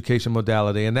awesome education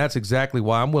modality, and that's exactly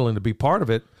why I'm willing to be part of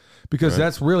it, because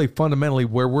that's really fundamentally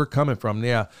where we're coming from.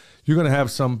 Yeah, you're going to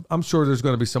have I'm sure there's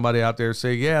going to be somebody out there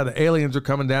say, yeah, the aliens are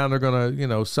coming down, they're going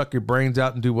to, suck your brains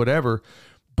out and do whatever.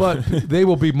 But they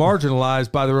will be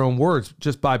marginalized by their own words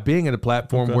just by being in a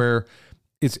platform where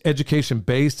it's education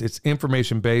based, it's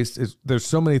information based, there's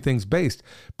so many things based.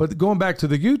 But going back to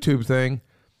the YouTube thing,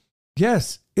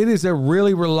 yes, it is a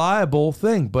really reliable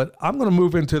thing. But I'm going to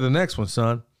move into the next one,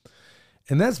 son,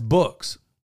 and that's books.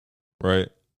 Right.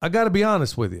 I got to be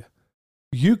honest with you.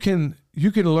 you can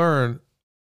learn.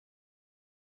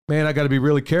 Man, I got to be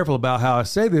really careful about how I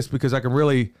say this because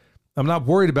I'm not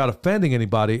worried about offending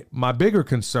anybody. My bigger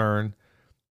concern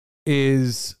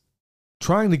is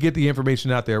trying to get the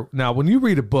information out there. Now, when you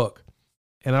read a book,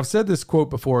 and I've said this quote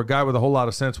before, a guy with a whole lot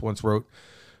of sense once wrote,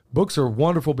 books are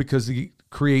wonderful because they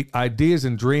create ideas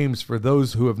and dreams for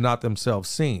those who have not themselves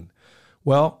seen.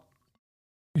 Well,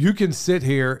 you can sit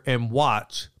here and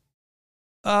watch.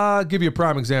 I'll give you a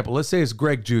prime example. Let's say it's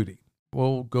Greg Judy.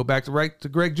 We'll go back to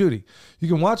Greg Judy. You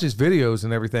can watch his videos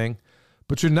and everything,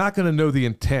 but you're not going to know the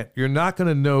intent. You're not going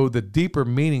to know the deeper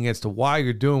meaning as to why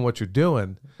you're doing what you're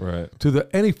doing to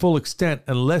any full extent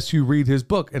unless you read his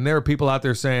book. And there are people out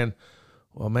there saying,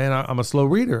 well, man, I'm a slow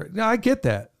reader. Now, I get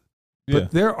that.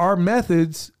 But there are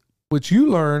methods which you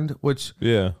learned, which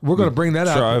we're going to bring that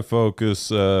out.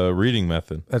 Trifocus reading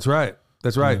method. That's right.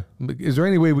 That's right. Yeah. Is there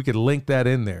any way we could link that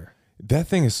in there? That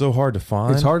thing is so hard to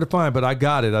find. It's hard to find, but I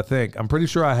got it, I think. I'm pretty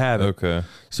sure I have it. Okay.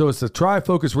 So it's the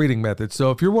trifocus reading method.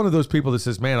 So if you're one of those people that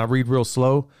says, man, I read real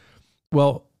slow,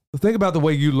 well, think about the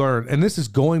way you learn. And this is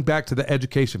going back to the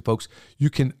education, folks. You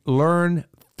can learn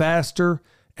faster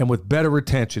and with better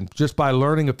retention just by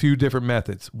learning a few different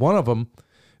methods. One of them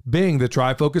being the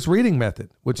trifocus reading method,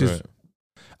 which is,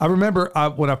 I remember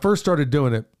when I first started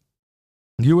doing it,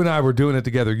 you and I were doing it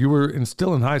together. You were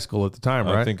still in high school at the time,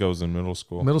 right? I think I was in middle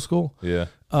school. Middle school? Yeah.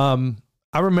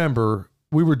 I remember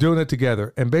we were doing it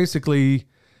together, and basically,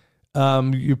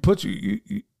 you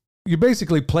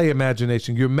basically play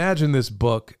imagination. You imagine this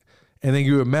book, and then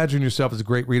you imagine yourself as a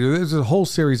great reader. There's a whole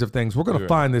series of things. We're going to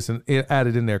find this and add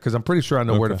it in there because I'm pretty sure I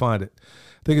know where to find it.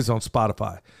 I think it's on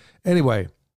Spotify. Anyway,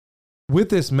 with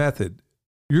this method,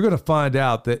 you're going to find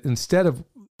out that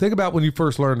think about when you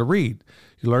first learned to read.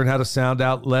 You learn how to sound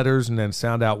out letters and then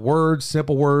sound out words,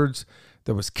 simple words.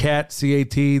 There was cat,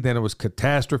 C-A-T, then it was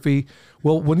catastrophe.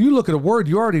 Well, when you look at a word,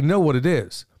 you already know what it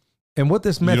is. And what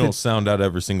this method... You don't sound out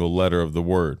every single letter of the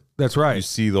word. That's right. You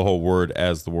see the whole word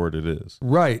as the word it is.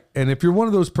 Right. And if you're one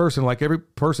of those person's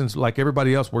like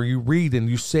everybody else, where you read and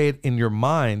you say it in your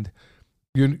mind,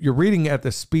 you're reading at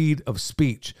the speed of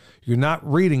speech. You're not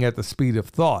reading at the speed of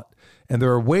thought. And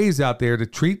there are ways out there to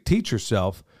teach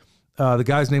yourself. The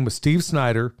guy's name was Steve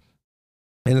Snyder,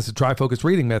 and it's a trifocus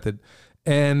reading method.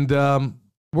 And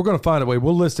we're going to find a way.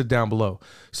 We'll list it down below.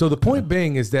 So the point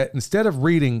being is that instead of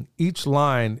reading each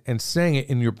line and saying it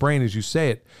in your brain as you say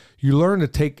it, you learn to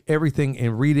take everything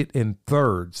and read it in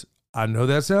thirds. I know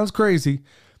that sounds crazy,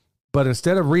 but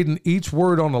instead of reading each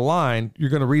word on the line, you're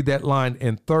going to read that line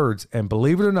in thirds. And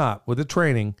believe it or not, with the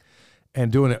training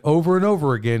and doing it over and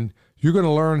over again, you're going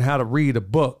to learn how to read a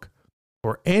book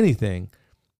or anything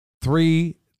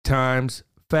 3 times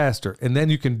faster. And then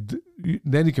you can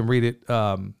read it.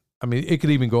 I mean, it could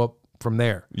even go up from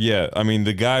there. Yeah. I mean,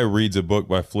 the guy reads a book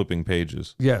by flipping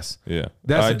pages. Yes. Yeah.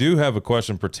 I do have a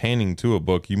question pertaining to a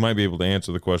book. You might be able to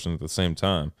answer the question at the same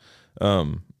time.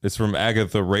 It's from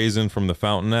Agatha Raisin from the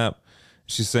Fountain app.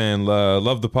 She's saying,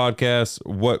 love the podcast.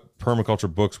 What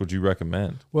permaculture books would you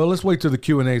recommend? Well, let's wait to the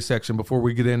Q&A section before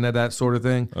we get into that sort of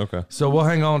thing. Okay. So we'll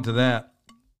hang on to that.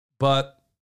 But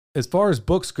as far as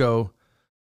books go,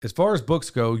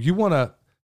 you want to,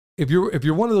 if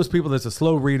you're one of those people that's a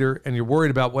slow reader and you're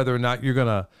worried about whether or not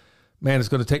it's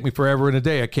going to take me forever in a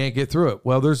day, I can't get through it.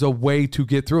 Well, there's a way to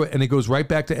get through it, and it goes right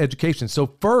back to education.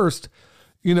 So first,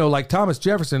 like Thomas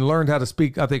Jefferson learned how to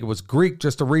speak, I think it was Greek,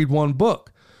 just to read one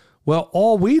book. Well,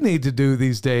 all we need to do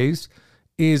these days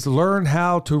is learn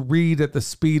how to read at the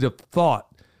speed of thought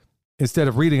instead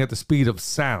of reading at the speed of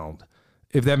sound,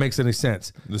 if that makes any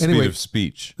sense. Speed of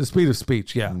speech. The speed of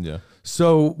speech, yeah. Yeah.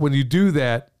 So when you do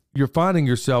that, you're finding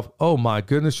yourself, oh my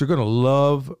goodness, you're going to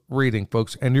love reading,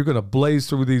 folks, and you're going to blaze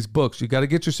through these books. You got to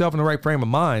get yourself in the right frame of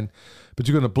mind, but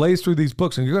you're going to blaze through these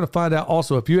books, and you're going to find out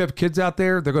also, if you have kids out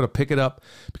there, they're going to pick it up,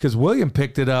 because William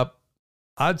picked it up,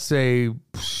 I'd say,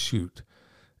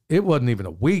 it wasn't even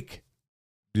a week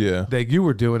that you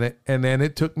were doing it, and then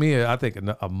it took me, I think,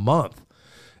 a month.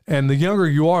 And the younger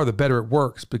you are, the better it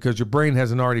works, because your brain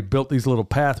hasn't already built these little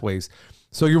pathways.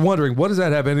 So you're wondering, what does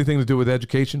that have anything to do with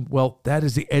education? Well, that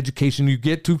is the education you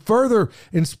get to further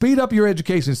and speed up your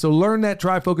education. So learn that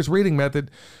trifocus reading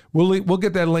method. We'll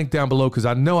get that link down below, because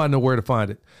I know where to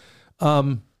find it.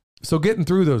 So getting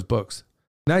through those books.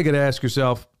 Now you got to ask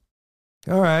yourself,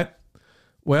 all right,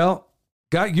 well,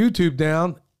 got YouTube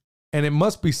down, and it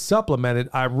must be supplemented.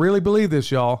 I really believe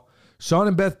this, y'all. Sean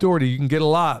and Beth Doherty, you can get a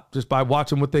lot just by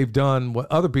watching what they've done,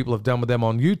 what other people have done with them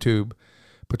on YouTube.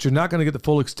 But you're not going to get the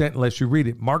full extent unless you read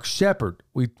it. Mark Shepard,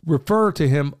 we refer to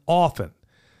him often.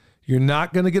 You're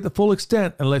not going to get the full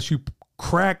extent unless you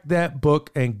crack that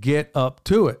book and get up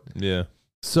to it. Yeah.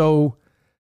 So,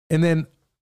 and then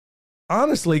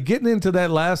honestly, getting into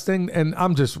that last thing, and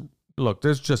look,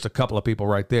 there's just a couple of people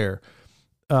right there.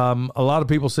 A lot of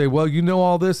people say, well, you know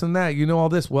all this and that, you know all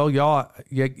this. Well, y'all,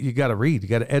 you got to read, you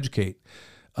got to educate.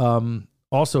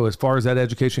 Also, as far as that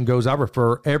education goes, I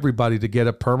refer everybody to get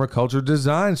a permaculture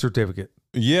design certificate.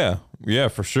 Yeah,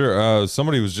 for sure.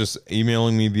 Somebody was just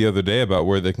emailing me the other day about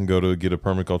where they can go to get a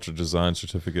permaculture design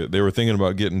certificate. They were thinking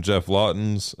about getting Jeff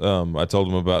Lawton's. I told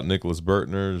them about Nicholas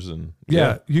Bertner's, and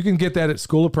yeah, you can get that at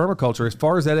School of Permaculture. As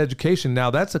far as that education,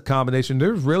 now that's a combination.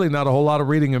 There's really not a whole lot of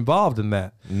reading involved in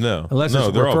that. No, unless they're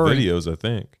referring, all videos, I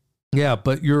think. Yeah,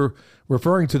 but you're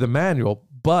referring to the manual.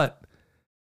 But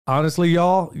honestly,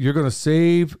 y'all, you're going to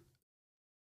save.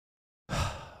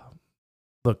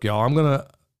 Look, y'all,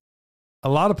 a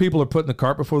lot of people are putting the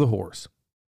cart before the horse.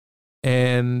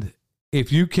 And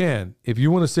if you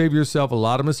want to save yourself a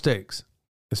lot of mistakes,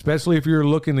 especially if you're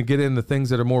looking to get into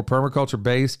things that are more permaculture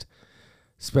based,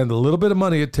 spend a little bit of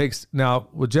money it takes. Now,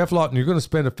 with Jeff Lawton, you're going to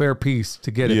spend a fair piece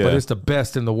to get it, but it's the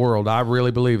best in the world. I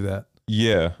really believe that.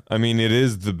 Yeah. I mean, it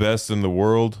is the best in the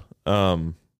world.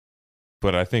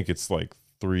 But I think it's like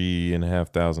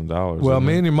 $3,500. Well,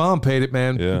 me and your mom paid it,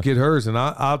 man. Yeah. To get hers, and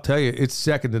I'll tell you, it's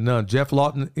second to none. Jeff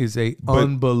Lawton is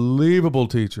unbelievable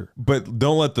teacher. But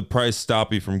don't let the price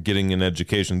stop you from getting an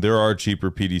education. There are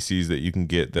cheaper PDCs that you can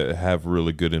get that have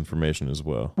really good information as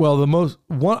well. Well, most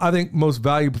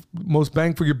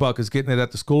bang for your buck is getting it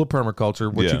at the School of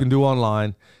Permaculture, which you can do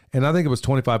online, and I think it was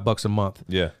 $25 a month.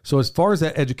 Yeah. So as far as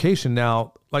that education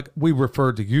now, like we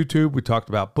referred to YouTube, we talked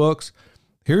about books.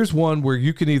 Here's one where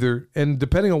you can either, and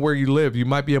depending on where you live, you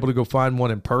might be able to go find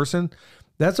one in person.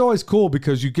 That's always cool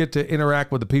because you get to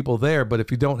interact with the people there. But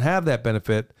if you don't have that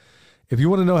benefit, if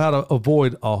you want to know how to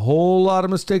avoid a whole lot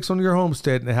of mistakes on your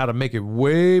homestead and how to make it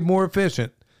way more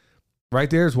efficient,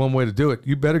 right there's one way to do it.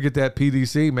 You better get that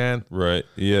PDC, man. Right.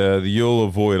 Yeah, you'll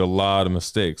avoid a lot of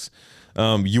mistakes.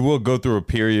 You will go through a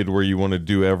period where you want to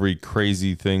do every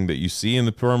crazy thing that you see in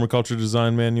the permaculture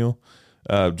design manual.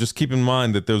 Just keep in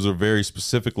mind that those are very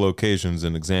specific locations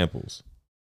and examples.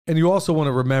 And you also want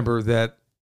to remember that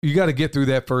you got to get through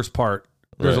that first part.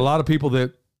 There's a lot of people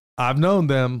that I've known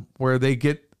them where they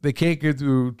can't get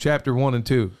through chapter 1 and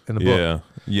 2 in the book.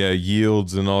 Yeah,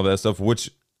 yields and all that stuff, which,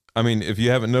 I mean, if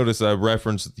you haven't noticed, I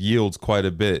referenced yields quite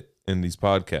a bit in these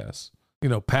podcasts. You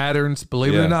know, patterns,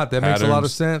 believe it or not, that makes a lot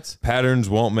of sense. Patterns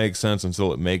won't make sense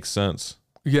until it makes sense.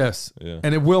 Yes. Yeah.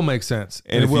 And it will make sense.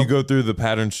 And if you go through the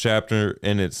patterns chapter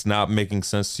and it's not making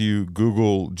sense to you,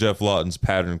 Google Jeff Lawton's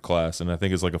pattern class. And I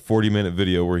think it's like a 40-minute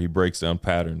video where he breaks down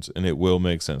patterns and it will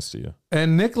make sense to you.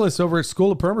 And Nicholas over at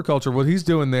School of Permaculture, what he's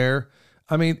doing there,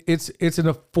 I mean, it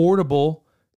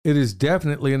is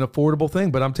definitely an affordable thing.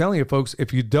 But I'm telling you, folks,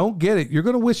 if you don't get it, you're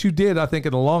going to wish you did, I think,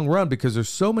 in the long run, because there's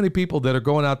so many people that are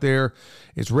going out there.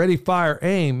 It's ready, fire,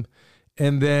 aim.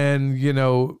 And then, you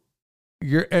know,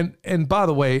 and by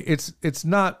the way, it's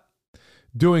not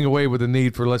doing away with the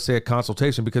need for, let's say, a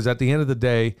consultation, because at the end of the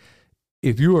day,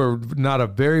 if you are not a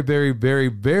very, very, very,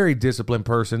 very disciplined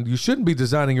person, you shouldn't be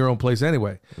designing your own place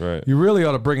anyway. Right. You really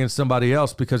ought to bring in somebody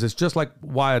else, because it's just like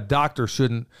why a doctor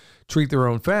shouldn't treat their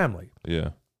own family. Yeah.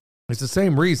 It's the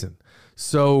same reason.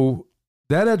 So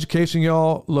that education,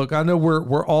 y'all, look, I know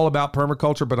we're all about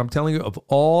permaculture, but I'm telling you, of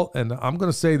all, and I'm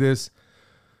going to say this,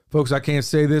 folks, I can't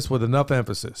say this with enough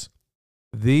emphasis.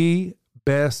 The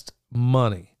best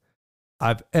money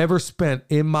I've ever spent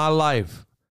in my life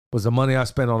was the money I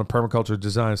spent on a permaculture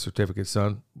design certificate,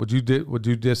 son. Would you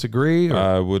disagree? Or?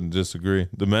 I wouldn't disagree.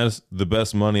 The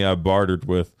best money I bartered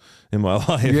with in my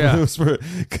life. Yeah. Was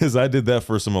because I did that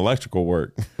for some electrical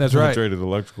work. That's right. I traded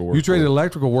electrical work. You traded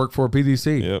electrical work for a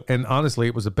PDC. Yep. And honestly,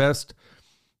 it was the best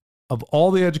of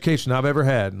all the education I've ever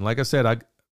had. And like I said, I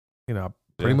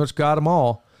pretty much got them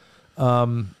all.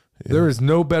 There is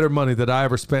no better money that I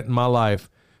ever spent in my life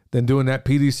than doing that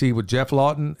PDC with Jeff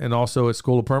Lawton and also at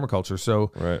School of Permaculture.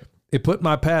 So it put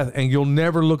my path, and you'll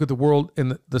never look at the world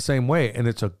in the same way, and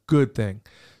it's a good thing.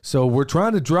 So we're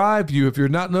trying to drive you, if you're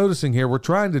not noticing here, we're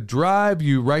trying to drive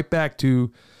you right back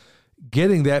to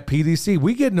getting that PDC.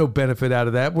 We get no benefit out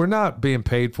of that. We're not being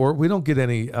paid for it. We don't get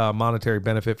any monetary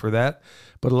benefit for that.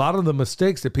 But a lot of the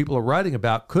mistakes that people are writing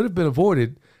about could have been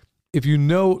avoided if you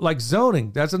know, like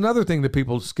zoning. That's another thing that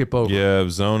people skip over. Yeah,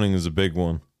 zoning is a big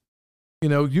one. You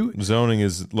know, zoning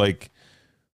is like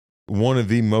one of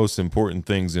the most important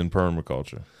things in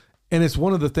permaculture. And it's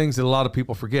one of the things that a lot of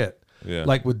people forget. Yeah.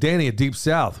 Like with Danny at Deep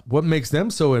South, what makes them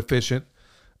so efficient?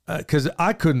 Because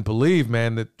I couldn't believe,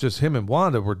 man, that just him and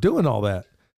Wanda were doing all that.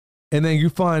 And then you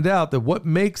find out that what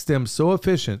makes them so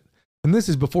efficient, and this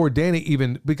is before Danny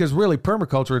even, because really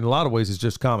permaculture in a lot of ways is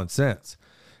just common sense.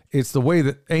 It's the way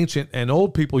that ancient and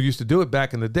old people used to do it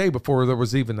back in the day before there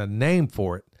was even a name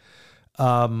for it.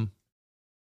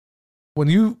 When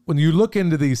you look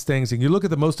into these things and you look at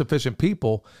the most efficient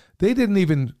people, they didn't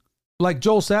even, like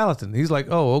Joel Salatin. He's like,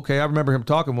 oh, okay. I remember him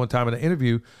talking one time in an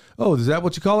interview. Oh, is that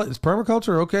what you call it? It's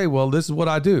permaculture? Okay, well, this is what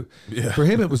I do. Yeah. For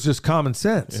him, it was just common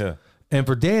sense. Yeah. And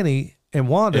for Danny and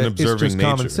Wanda, And it's observing just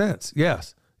common nature. sense.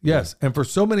 Yes. Yes. And for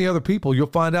so many other people, you'll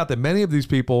find out that many of these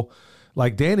people,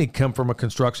 like Danny, come from a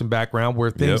construction background where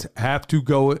things have to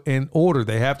go in order.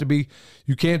 They have to be,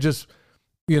 you can't just,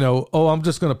 oh, I'm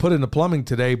just going to put in the plumbing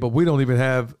today, but we don't even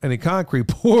have any concrete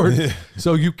poured.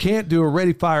 So you can't do a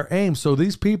ready, fire, aim. So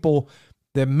these people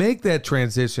that make that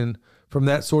transition from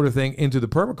that sort of thing into the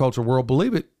permaculture world,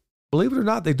 believe it or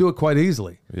not, they do it quite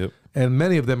easily. Yep. And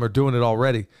many of them are doing it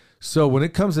already. So when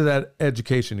it comes to that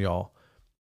education, y'all,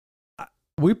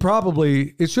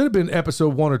 it should have been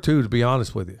episode 1 or 2, to be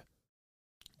honest with you.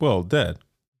 Well, Dad,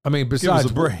 I mean, give besides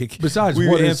us a break. Besides, we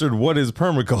what answered what is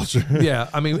permaculture. yeah,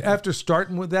 I mean, after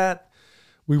starting with that,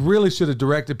 we really should have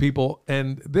directed people,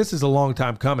 and this is a long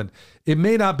time coming. It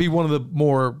may not be one of the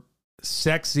more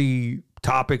sexy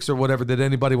topics or whatever that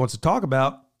anybody wants to talk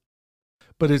about,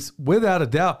 but it's without a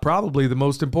doubt probably the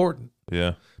most important.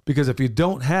 Yeah. Because if you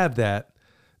don't have that,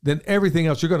 then everything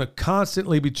else, you're going to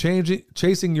constantly be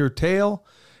chasing your tail,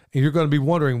 and you're going to be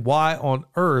wondering, why on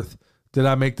earth did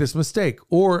I make this mistake?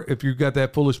 Or if you've got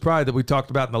that foolish pride that we talked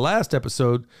about in the last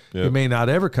episode, you may not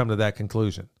ever come to that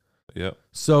conclusion. Yep.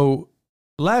 So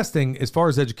last thing, as far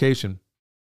as education,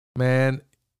 man,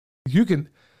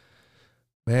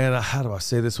 how do I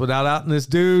say this without outing this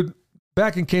dude?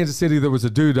 Back in Kansas City, there was a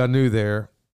dude I knew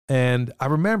there, and I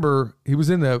remember he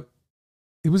was in the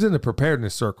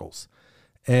preparedness circles.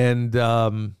 And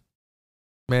man,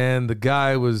 the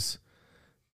guy was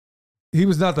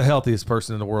not the healthiest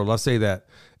person in the world. I'll say that.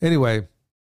 Anyway,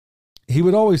 he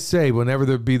would always say whenever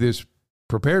there'd be this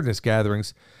preparedness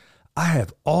gatherings, I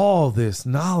have all this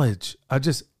knowledge.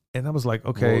 And I was like,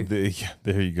 okay. Well,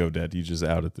 there you go, Dad. You just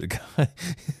outed the guy.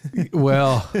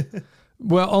 well,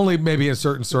 only maybe in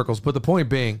certain circles. But the point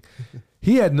being,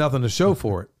 he had nothing to show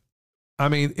for it. I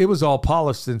mean, it was all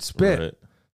polished and spit Right.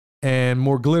 and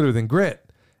more glitter than grit.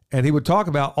 And he would talk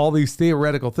about all these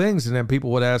theoretical things. And then people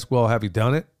would ask, well, have you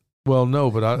done it? Well, no,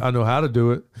 but I know how to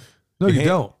do it. No, you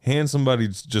don't. Hand somebody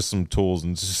just some tools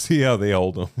and just see how they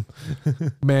hold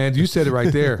them. Man, you said it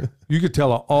right there. You could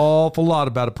tell an awful lot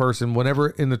about a person whenever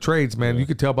in the trades, man. You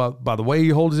could tell by the way he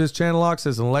holds his channel locks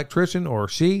as an electrician, or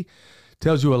she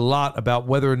tells you a lot about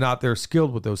whether or not they're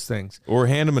skilled with those things. Or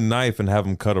hand them a knife and have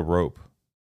them cut a rope.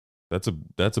 That's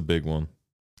a big one.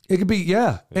 It could be,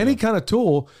 any kind of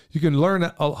tool you can learn.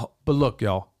 But look,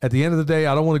 y'all, at the end of the day,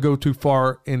 I don't want to go too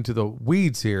far into the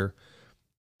weeds here.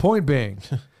 Point being,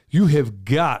 you have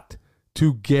got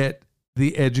to get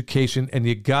the education, and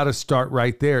you got to start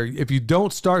right there. If you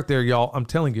don't start there, y'all, I'm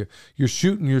telling you, you're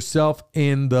shooting yourself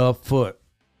in the foot.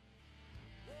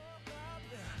 Woke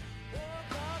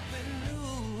up in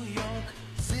New York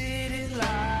City,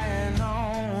 lying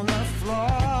on the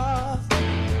floor.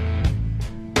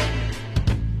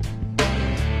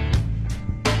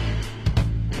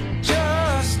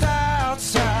 Just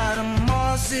outside of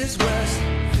Mosses West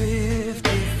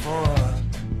 54.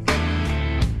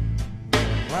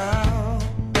 Wow.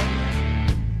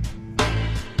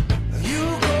 You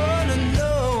gonna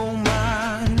know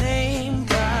my name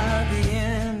by the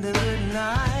end of the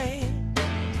night.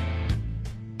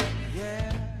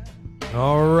 Yeah.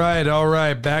 All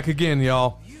right. Back again,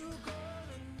 y'all.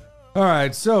 All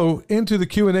right, so into the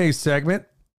Q&A segment.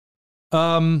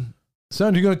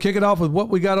 Son, you going to kick it off with what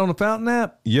we got on the Fountain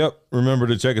app? Yep. Remember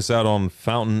to check us out on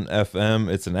Fountain FM.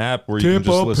 It's an app where you can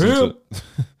just listen to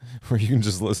where you can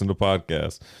just listen to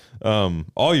podcasts.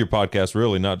 All your podcasts,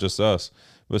 really, not just us.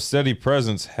 But Steady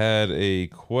Presence had a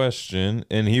question,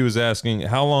 and he was asking,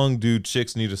 how long do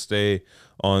chicks need to stay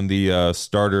on the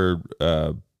starter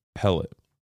pellet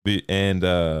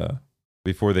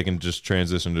before they can just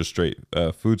transition to straight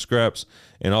food scraps?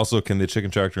 And also, can the chicken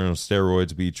tractor on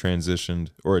steroids be transitioned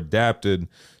or adapted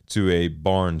to a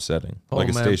barn setting, like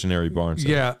a stationary barn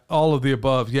setting? Yeah, all of the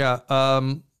above. Yeah.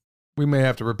 We may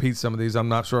have to repeat some of these. I'm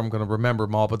not sure I'm going to remember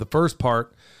them all. But the first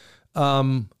part,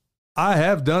 I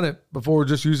have done it before,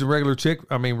 just using regular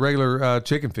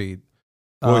chicken feed.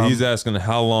 Well, he's asking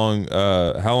how long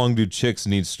do chicks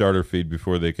need starter feed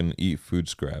before they can eat food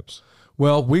scraps?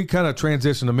 Well, we kind of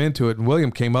transitioned them into it, and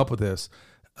William came up with this.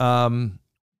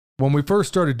 When we first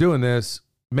started doing this,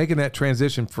 making that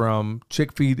transition from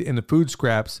chick feed into food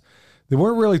scraps, they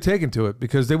weren't really taken to it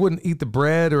because they wouldn't eat the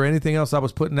bread or anything else I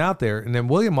was putting out there. And then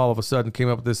William all of a sudden came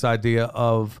up with this idea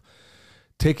of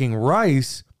taking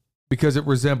rice, because it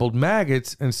resembled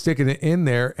maggots and sticking it in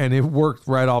there, and it worked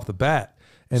right off the bat.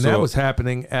 And that So- was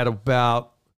happening at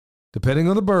about, depending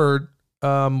on the bird,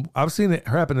 I've seen it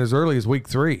happen as early as week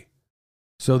 3.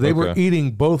 So they were Okay.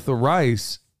 eating both the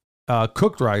rice,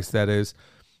 cooked rice, that is,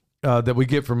 that we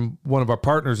get from one of our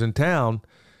partners in town.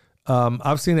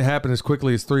 I've seen it happen as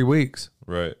quickly as 3 weeks.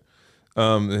 Right.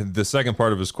 The second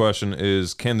part of his question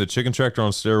is, can the chicken tractor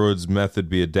on steroids method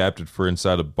be adapted for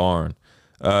inside a barn?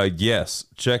 Yes.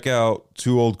 Check out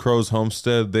Two Old Crows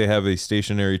Homestead. They have a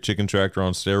stationary chicken tractor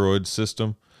on steroids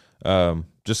system.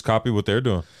 Just copy what they're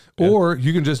doing. Or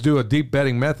you can just do a deep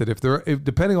bedding method. If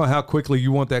depending on how quickly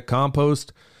you want that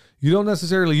compost, you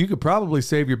could probably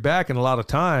save your back and a lot of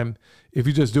time if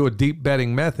you just do a deep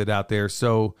bedding method out there.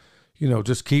 So,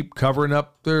 just keep covering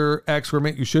up their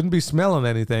excrement. You shouldn't be smelling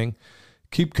anything.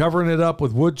 Keep covering it up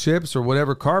with wood chips or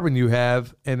whatever carbon you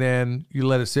have, and then you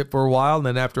let it sit for a while, and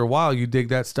then after a while, you dig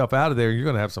that stuff out of there. You're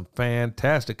going to have some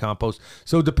fantastic compost.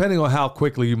 So depending on how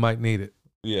quickly you might need it.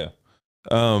 Yeah.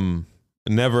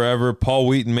 Never ever. Paul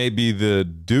Wheaton may be the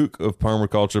Duke of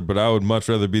permaculture, but I would much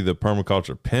rather be the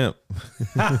permaculture pimp.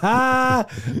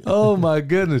 Oh my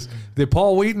goodness. Did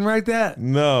Paul Wheaton write that?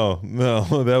 No,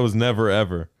 that was never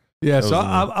ever. Yeah, so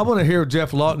I want to hear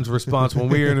Jeff Lawton's response when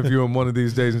we interview him one of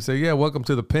these days and say, yeah, welcome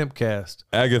to the Pimp Cast.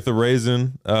 Agatha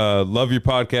Raisin, love your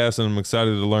podcast, and I'm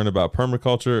excited to learn about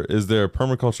permaculture. Is there a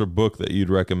permaculture book that you'd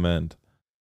recommend?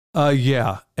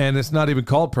 Yeah, and it's not even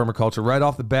called permaculture. Right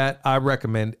off the bat, I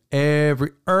recommend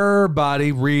everybody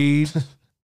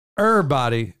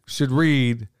should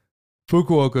read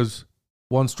Fukuoka's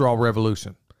One Straw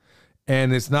Revolution.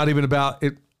 And it's not even about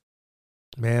it.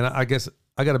 Man, I guess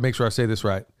I got to make sure I say this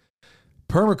right.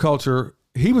 Permaculture,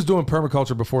 he was doing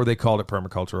permaculture before they called it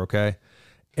permaculture, okay?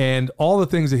 And all the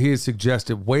things that he had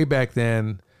suggested way back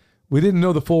then, we didn't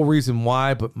know the full reason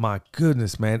why, but my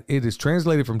goodness, man, it is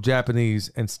translated from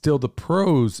Japanese, and still the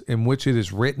prose in which it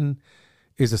is written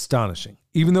is astonishing,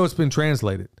 even though it's been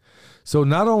translated. So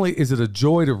not only is it a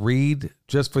joy to read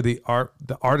just for the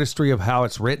artistry of how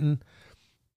it's written,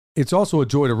 it's also a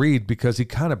joy to read because he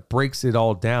kind of breaks it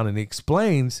all down, and he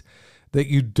explains that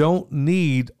you don't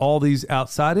need all these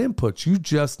outside inputs. You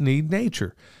just need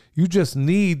nature. You just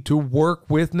need to work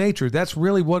with nature. That's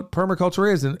really what permaculture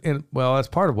is. And well, that's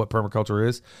part of what permaculture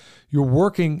is. You're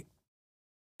working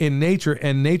in nature,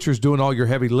 and nature's doing all your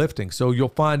heavy lifting. So you'll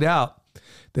find out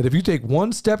that if you take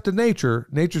one step to nature,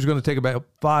 nature's going to take about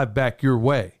 5 back your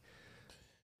way.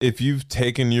 If you've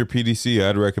taken your PDC,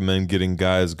 I'd recommend getting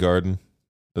Guy's Garden.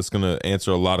 That's going to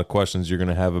answer a lot of questions you're going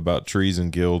to have about trees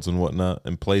and guilds and whatnot,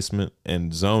 and placement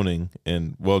and zoning.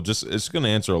 And, well, it's going to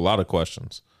answer a lot of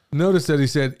questions. Notice that he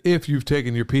said, if you've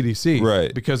taken your PDC.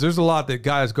 Right. Because there's a lot that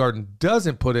Guy's Garden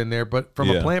doesn't put in there, but from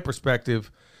a plant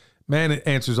perspective, man, it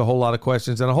answers a whole lot of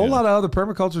questions. And a whole lot of other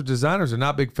permaculture designers are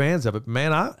not big fans of it.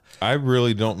 Man, I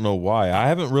really don't know why. I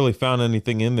haven't really found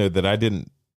anything in there that I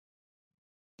didn't,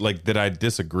 that I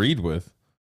disagreed with.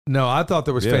 No, I thought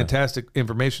there was fantastic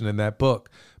information in that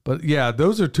book. But yeah,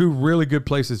 those are 2 really good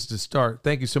places to start.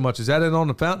 Thank you so much. Is that it on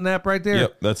the Fountain app right there?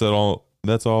 Yep, that's it all.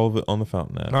 That's all of it on the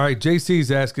Fountain app. All right,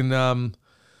 JC's asking,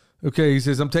 okay, he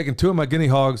says, I'm taking 2 of my guinea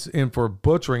hogs in for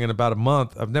butchering in about a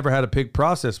month. I've never had a pig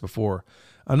process before.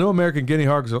 I know American guinea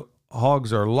hogs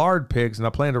are lard pigs, and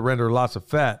I plan to render lots of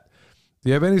fat. Do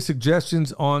you have any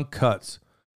suggestions on cuts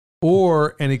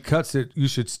or any cuts that you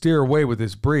should steer away with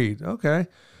this breed? Okay.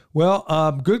 Well,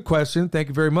 good question. Thank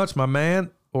you very much, my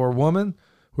man or woman,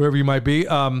 whoever you might be.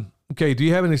 Okay, do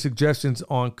you have any suggestions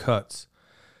on cuts?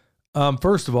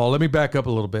 First of all, let me back up a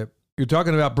little bit. You're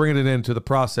talking about bringing it into the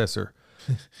processor.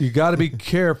 You got to be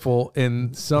careful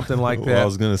in something like that. Well, I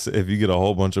was going to say, if you get a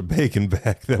whole bunch of bacon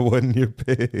back, that wasn't your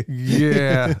pig.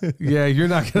 Yeah, you're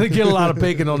not going to get a lot of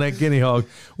bacon on that guinea hog,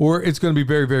 or it's going to be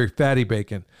very, very fatty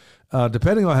bacon,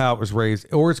 depending on how it was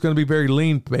raised, or it's going to be very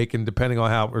lean bacon, depending on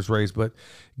how it was raised. But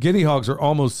guinea hogs are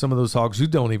almost some of those hogs you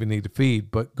don't even need to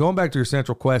feed. But going back to your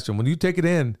central question, when you take it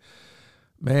in,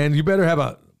 man, you better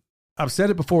have I've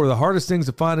said it before, the hardest things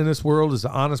to find in this world is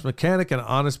an honest mechanic and an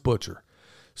honest butcher.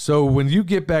 So when you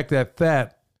get back that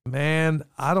fat, man,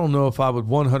 I don't know if I would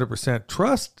 100%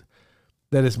 trust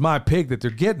that it's my pig that they're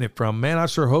getting it from. Man, I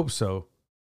sure hope so.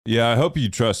 Yeah, I hope you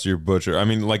trust your butcher. I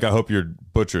mean, I hope your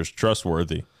butcher's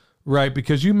trustworthy. Right,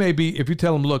 because you may be, if you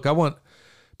tell them, look,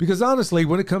 because honestly,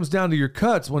 when it comes down to your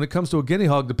cuts, when it comes to a guinea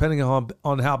hog, depending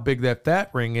on how big that fat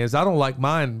ring is, I don't like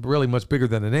mine really much bigger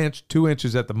than an inch, 2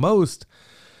 inches at the most.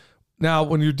 Now,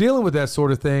 when you're dealing with that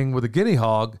sort of thing with a guinea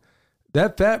hog,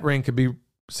 that fat ring can be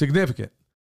significant.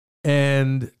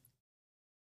 And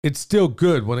it's still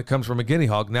good when it comes from a guinea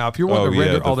hog. Now, if you're wanting to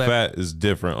render the all that fat is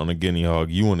different on a guinea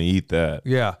hog. You want to eat that.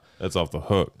 yeah. That's off the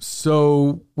hook.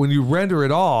 So when you render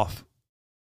it off,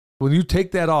 when you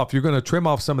take that off, you're going to trim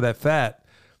off some of that fat.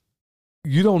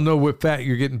 You don't know what fat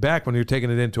you're getting back when you're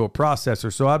taking it into a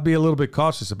processor. So I'd be a little bit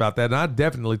cautious about that. And I'd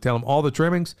definitely tell them all the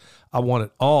trimmings, I want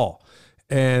it all.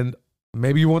 And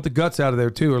maybe you want the guts out of there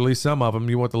too, or at least some of them.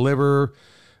 You want the liver,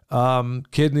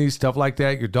 kidneys, stuff like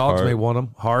that. Your dogs Heart. may want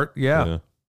them. Heart, yeah.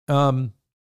 Do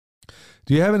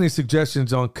you have any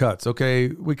suggestions on cuts? Okay,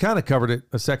 we kind of covered it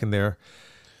a second there.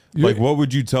 Like, what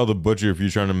would you tell the butcher if you're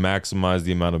trying to maximize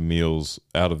the amount of meals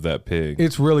out of that pig?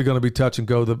 It's really going to be touch and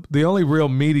go. The only real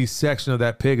meaty section of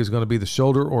that pig is going to be the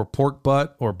shoulder or pork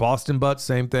butt or Boston butt,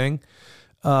 same thing.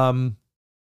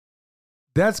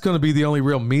 That's going to be the only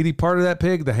real meaty part of that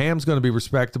pig. The ham's going to be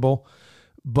respectable.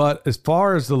 But as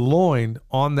far as the loin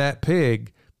on that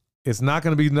pig, it's not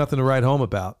going to be nothing to write home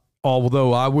about.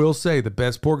 Although I will say the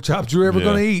best pork chops you're ever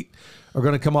going to eat are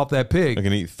going to come off that pig. I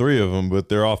can eat 3 of them, but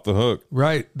they're off the hook.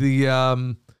 Right.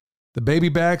 The baby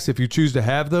backs, if you choose to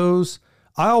have those,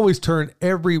 I always turn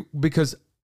because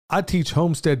I teach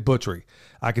homestead butchery.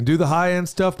 I can do the high end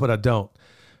stuff, but I don't.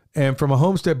 And from a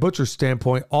homestead butcher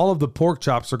standpoint, all of the pork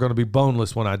chops are going to be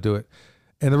boneless when I do it.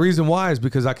 And the reason why is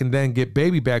because I can then get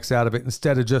baby backs out of it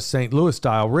instead of just St. Louis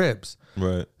style ribs.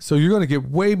 Right. So you're going to get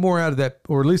way more out of that,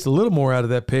 or at least a little more out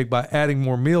of that pig by adding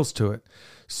more meals to it.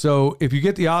 So if you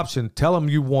get the option, tell them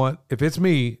you want, if it's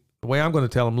me, the way I'm going to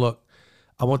tell them, look,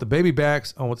 I want the baby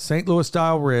backs, I want St. Louis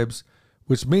style ribs,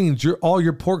 which means all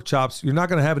your pork chops, you're not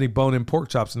going to have any bone-in pork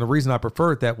chops. And the reason I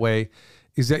prefer it that way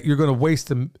is that you're going to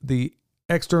waste the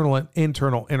external and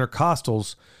internal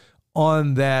intercostals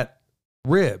on that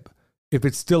rib. If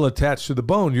it's still attached to the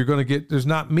bone, you're going to get, there's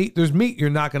meat you're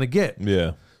not going to get.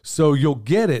 Yeah. So you'll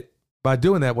get it by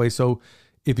doing that way. So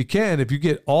if you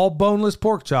get all boneless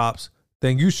pork chops,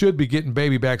 then you should be getting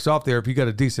baby backs off there if you got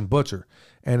a decent butcher.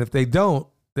 And if they don't,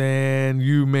 then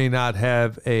you may not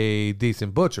have a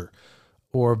decent butcher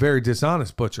or a very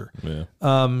dishonest butcher. Yeah.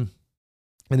 And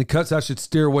the cuts, I should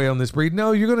steer away on this breed.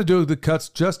 No, you're going to do the cuts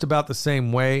just about the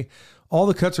same way. All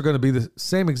the cuts are going to be the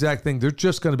same exact thing. They're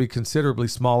just going to be considerably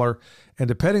smaller. And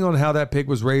depending on how that pig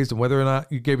was raised and whether or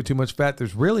not you gave it too much fat,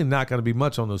 there's really not going to be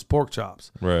much on those pork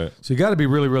chops. Right. So you got to be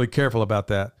really, really careful about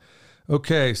that.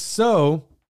 Okay, so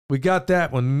we got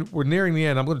that one. We're nearing the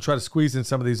end. I'm going to try to squeeze in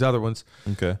some of these other ones.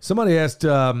 Okay. Somebody asked,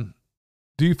 do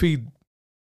you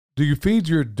feed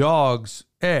your dogs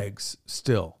eggs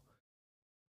still?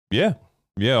 Yeah.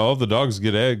 Yeah, all the dogs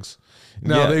get eggs.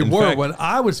 No, Yeah, they in were. fact, When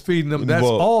I was feeding them, that's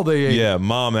all they ate. Yeah,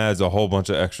 mom adds a whole bunch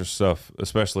of extra stuff,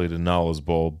 especially to Nala's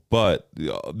bowl, but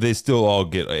they still all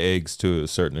get eggs to a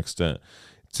certain extent.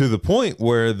 To the point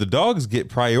where the dogs get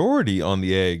priority on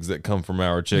the eggs that come from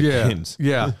our chickens.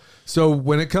 Yeah. So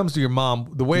when it comes to your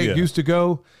mom, the way it Yeah. used to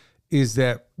go is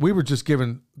that we were just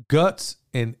given guts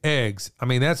and eggs. I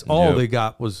mean, that's all Yep. they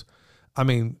got was,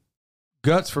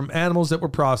 guts from animals that were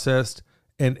processed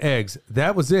and eggs.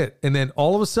 That was it. And then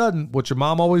all of a sudden, what your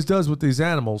mom always does with these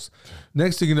animals,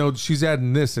 next thing you know, she's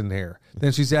adding this in there.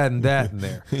 Then she's adding that in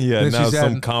there. Yeah, Then now she's some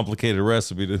adding, complicated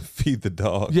recipe to feed the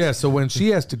dogs. yeah, so when she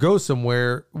has to go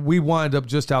somewhere, we wind up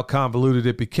just how convoluted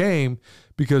it became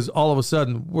because all of a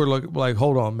sudden we're like,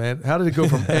 hold on, man. How did it go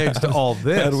from eggs to all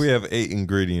this? How do we have 8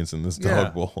 ingredients in this Yeah.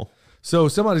 dog bowl? So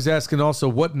somebody's asking also,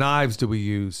 what knives do we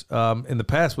use? In the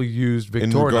past, we used In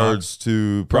Victorinox regards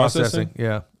to processing?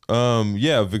 Yeah.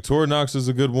 Yeah, Victorinox is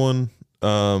a good one.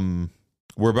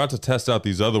 We're about to test out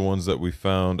these other ones that we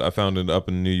found. I found it up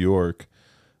in New York.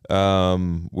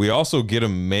 We also get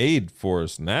them made for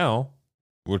us now,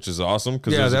 which is awesome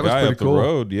because Yeah, there's a that was guy pretty up the cool.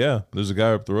 road. Yeah, there's a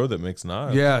guy up the road that makes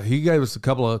knives. Yeah, he gave us a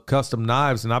couple of custom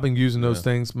knives, and I've been using those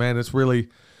things. Man, it's really,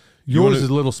 You yours wanna- is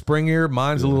a little springier,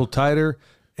 mine's a little tighter,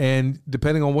 and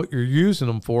depending on what you're using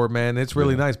them for, man, it's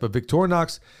really nice. But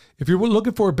Victorinox, if you're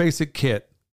looking for a basic kit,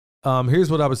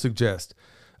 here's what I would suggest: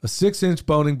 a 6-inch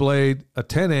boning blade, a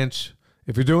 10-inch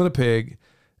if you're doing a pig.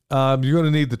 You're going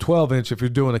to need the 12-inch if you're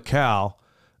doing a cow.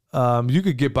 You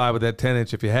could get by with that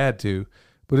 10-inch if you had to,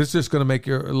 but it's just going to make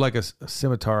your like a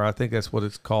scimitar. I think that's what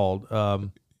it's called.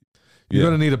 You're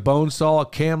going to need a bone saw, a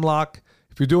cam lock.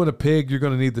 If you're doing a pig, you're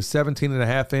going to need the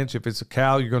 17.5-inch. If it's a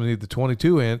cow, you're going to need the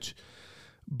 22-inch.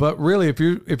 But really, if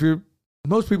you're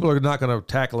most people are not going to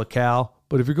tackle a cow,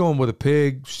 but if you're going with a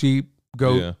pig, sheep,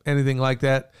 goat, anything like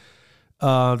that,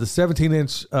 the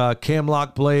 17-inch cam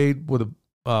lock blade with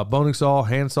a boning saw,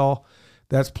 hand saw,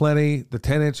 that's plenty. The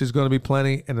 10-inch is going to be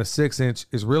plenty, and the 6-inch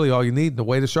is really all you need, and the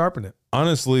way to sharpen it.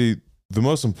 Honestly, The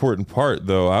most important part,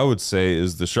 though, I would say,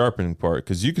 is the sharpening part,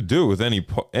 because you could do it with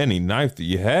any knife that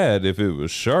you had if it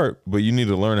was sharp, but you need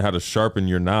to learn how to sharpen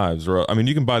your knives. Or I mean,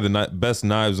 you can buy the best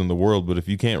knives in the world, but if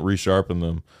you can't resharpen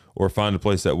them or find a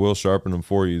place that will sharpen them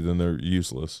for you, then they're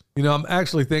useless. You know, I'm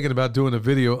actually thinking about doing a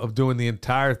video of doing the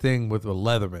entire thing with a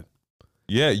Leatherman.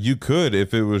 Yeah, you could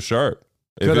if it was sharp.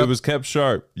 If it was kept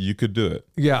sharp, you could do it.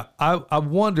 Yeah, I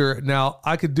wonder now.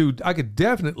 I could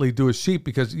definitely do a sheep,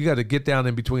 because you got to get down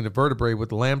in between the vertebrae with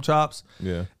the lamb chops.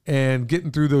 Yeah, and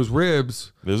getting through those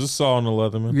ribs. There's a saw in the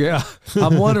Leatherman. Yeah,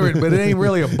 I'm wondering, but it ain't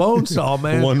really a bone saw,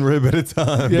 man. One rib at a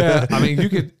time. Yeah, I mean,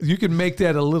 you could make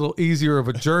that a little easier of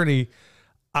a journey.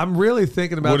 I'm really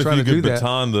thinking about trying to do that. What if you could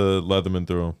baton the Leatherman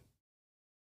through him?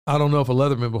 I don't know if a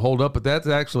Leatherman will hold up, but that's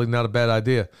actually not a bad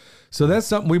idea. So that's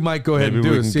something we might go ahead and do.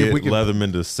 Maybe we can see get if we can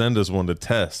Leatherman to send us one to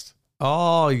test.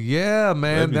 Oh yeah,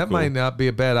 man, that cool. might not be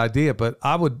a bad idea, but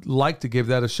I would like to give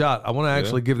that a shot. I want to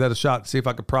actually give that a shot, see if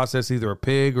I could process either a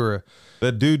pig or a.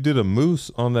 That dude did a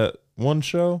moose on that one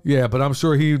show. Yeah, but I'm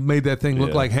sure he made that thing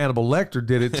look like Hannibal Lecter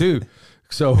did it too.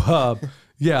 So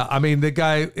yeah, I mean, the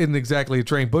guy isn't exactly a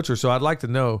trained butcher, so I'd like to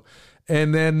know.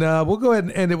 And then we'll go ahead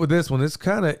and end it with this one. It's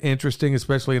kind of interesting,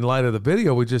 especially in light of the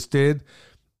video we just did.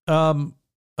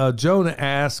 Jonah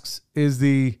asks,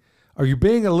 are you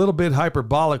being a little bit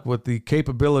hyperbolic with the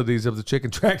capabilities of the chicken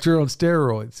tractor on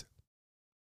steroids?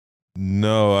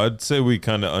 No, I'd say we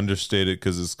kind of understate it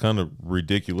because it's kind of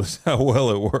ridiculous how well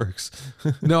it works.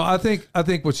 No, I think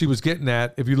what she was getting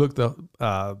at, if you look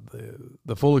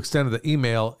the full extent of the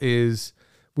email, is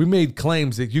we made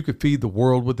claims that you could feed the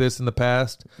world with this in the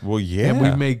past. Well, yeah. And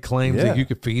we made claims that you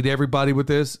could feed everybody with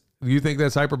this. Do you think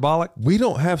that's hyperbolic? We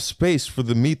don't have space for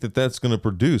the meat that's going to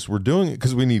produce. We're doing it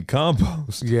because we need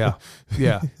compost. Yeah,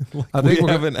 yeah. I think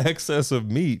we have an excess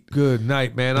of meat. Good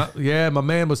night, man. My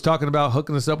man was talking about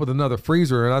hooking us up with another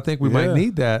freezer, and I think we might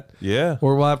need that. Yeah.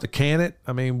 Or we'll have to can it.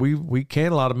 I mean, we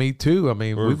can a lot of meat too. I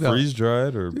mean, we've freeze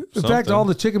dried or something. In fact, all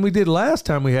the chicken we did last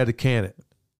time, we had to can it.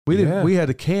 We didn't. Yeah. We had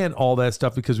to can all that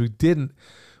stuff because we didn't.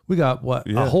 We got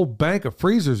a whole bank of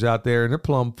freezers out there, and they're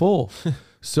plumb full.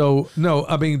 So no,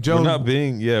 I mean, Joe, we're not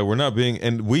being,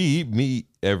 and we eat meat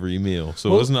every meal.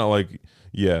 So it's not like,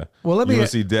 Well, let me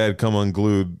see Dad come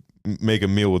unglued, make a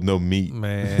meal with no meat.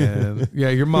 Man, yeah,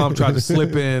 your mom tried to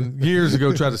slip in years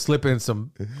ago. Tried to slip in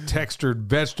some textured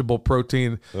vegetable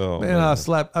protein. Oh, man,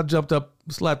 I jumped up,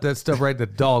 slapped that stuff right in the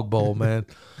dog bowl. Man,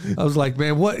 I was like,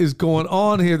 man, what is going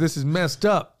on here? This is messed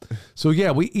up. So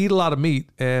yeah, we eat a lot of meat,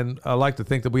 and I like to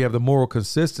think that we have the moral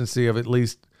consistency of at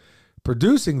least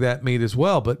producing that meat as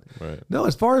well. But no,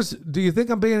 as far as, do you think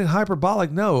I'm being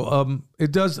hyperbolic? No,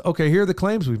 it does. Okay, here are the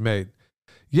claims we've made.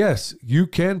 Yes, you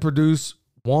can produce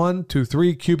 1 to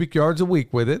 3 cubic yards a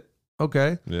week with it.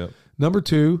 Okay. Yeah. Number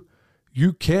 2,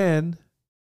 you can,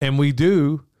 and we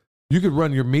do, you could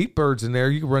run your meat birds in there.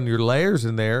 You can run your layers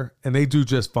in there, and they do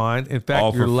just fine. In fact,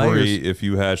 all your for layers, free if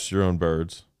you hatch your own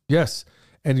birds. Yes.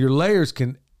 And your layers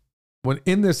can, when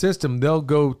in the system, they'll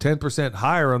go 10%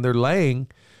 higher on their laying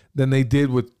than they did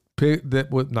with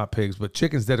not pigs, but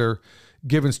chickens that are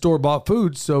given store-bought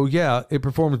food. So yeah, it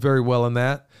performs very well in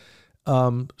that.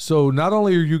 So not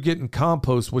only are you getting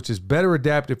compost, which is better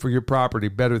adapted for your property,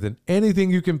 better than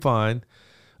anything you can find.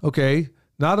 Okay.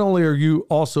 Not only are you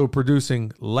also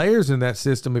producing layers in that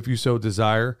system, if you so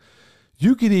desire,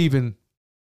 you could I even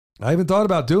thought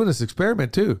about doing this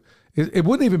experiment too. It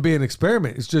wouldn't even be an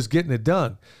experiment. It's just getting it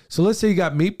done. So let's say you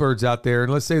got meat birds out there,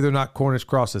 and let's say they're not Cornish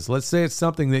crosses. Let's say it's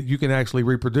something that you can actually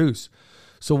reproduce.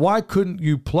 So why couldn't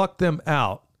you pluck them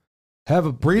out, have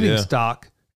a breeding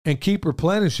stock, and keep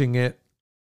replenishing it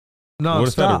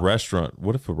nonstop?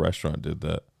 What if a restaurant did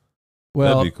that?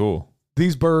 Well, that'd be cool.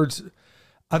 These birds,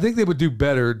 I think they would do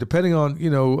better depending on,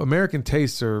 American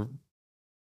tastes are,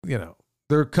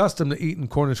 they're accustomed to eating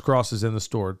Cornish crosses in the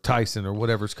store, Tyson or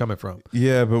whatever it's coming from.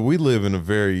 Yeah, but we live in a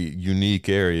very unique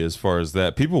area as far as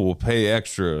that. People will pay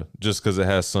extra just because it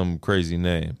has some crazy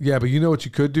name. Yeah, but you know what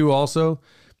you could do also?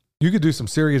 You could do some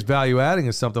serious value adding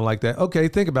or something like that. Okay,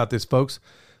 think about this, folks.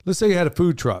 Let's say you had a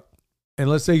food truck, and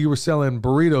let's say you were selling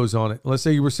burritos on it. Let's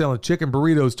say you were selling chicken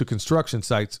burritos to construction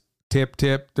sites. Tip.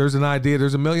 There's an idea.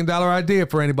 There's $1 million idea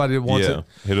for anybody that wants it.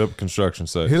 Hit up construction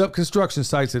sites. Hit up construction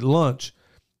sites at lunch.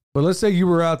 But let's say you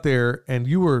were out there and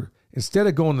you were, instead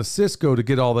of going to Cisco to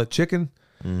get all that chicken,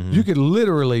 you could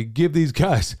literally give these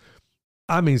guys,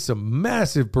 some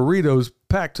massive burritos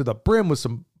packed to the brim with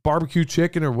some barbecue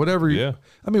chicken or whatever.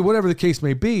 Whatever the case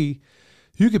may be,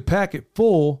 you could pack it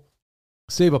full,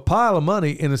 save a pile of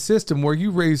money in a system where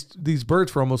you raised these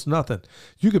birds for almost nothing.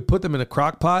 You could put them in a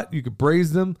crock pot. You could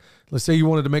braise them. Let's say you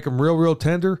wanted to make them real, real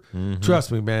tender.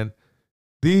 Trust me, man.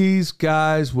 These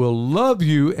guys will love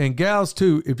you, and gals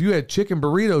too, if you had chicken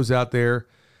burritos out there.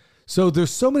 So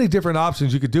there's so many different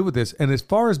options you could do with this. And as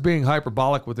far as being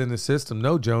hyperbolic within the system,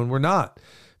 no, Joan, we're not.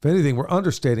 If anything, we're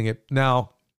understating it.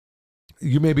 Now,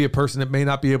 you may be a person that may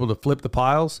not be able to flip the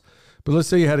piles, but let's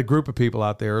say you had a group of people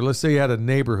out there, or let's say you had a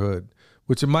neighborhood,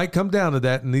 which it might come down to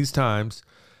that in these times.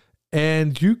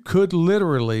 And you could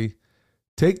literally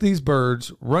take these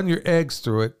birds, run your eggs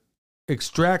through it,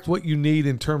 extract what you need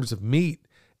in terms of meat,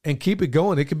 and keep it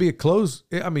going. It could be a close.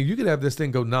 I mean, you could have this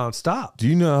thing go nonstop. Do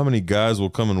you know how many guys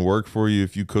will come and work for you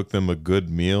if you cook them a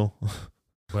good meal?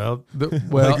 Well,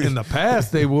 in the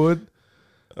past they would.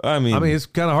 I mean, it's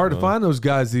kind of hard to find those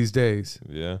guys these days.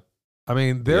 Yeah. I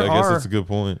mean, I guess that's a good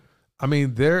point. I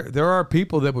mean, there are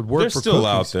people that would work. They're for still cookies.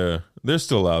 out there. They're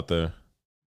still out there.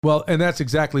 Well, and that's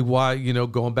exactly why,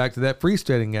 going back to that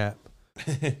freestanding app.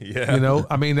 Yeah.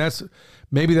 I mean,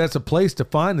 maybe that's a place to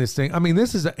find this thing. I mean,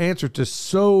 this is an answer to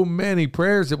so many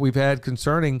prayers that we've had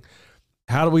concerning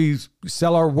how do we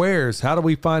sell our wares? How do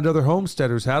we find other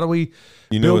homesteaders? How do we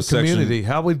build community?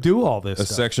 How do we do all this stuff?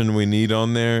 A section we need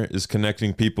on there is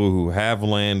connecting people who have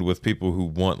land with people who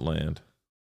want land.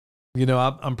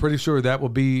 I'm pretty sure that will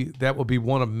be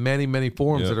one of many, many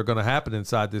forums that are going to happen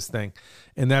inside this thing.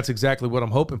 And that's exactly what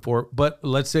I'm hoping for. But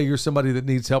let's say you're somebody that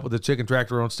needs help with the chicken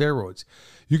tractor on steroids.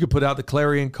 You could put out the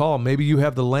clarion call. Maybe you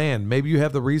have the land. Maybe you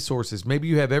have the resources. Maybe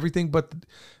you have everything but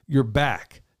your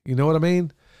back. You know what I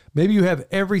mean? Maybe you have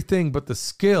everything but the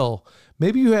skill.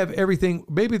 Maybe you have everything.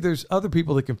 Maybe there's other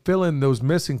people that can fill in those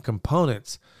missing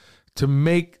components to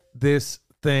make this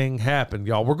thing happen,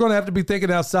 y'all. We're going to have to be thinking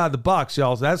outside the box,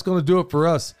 y'all. So that's going to do it for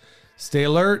us. Stay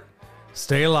alert,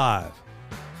 stay alive.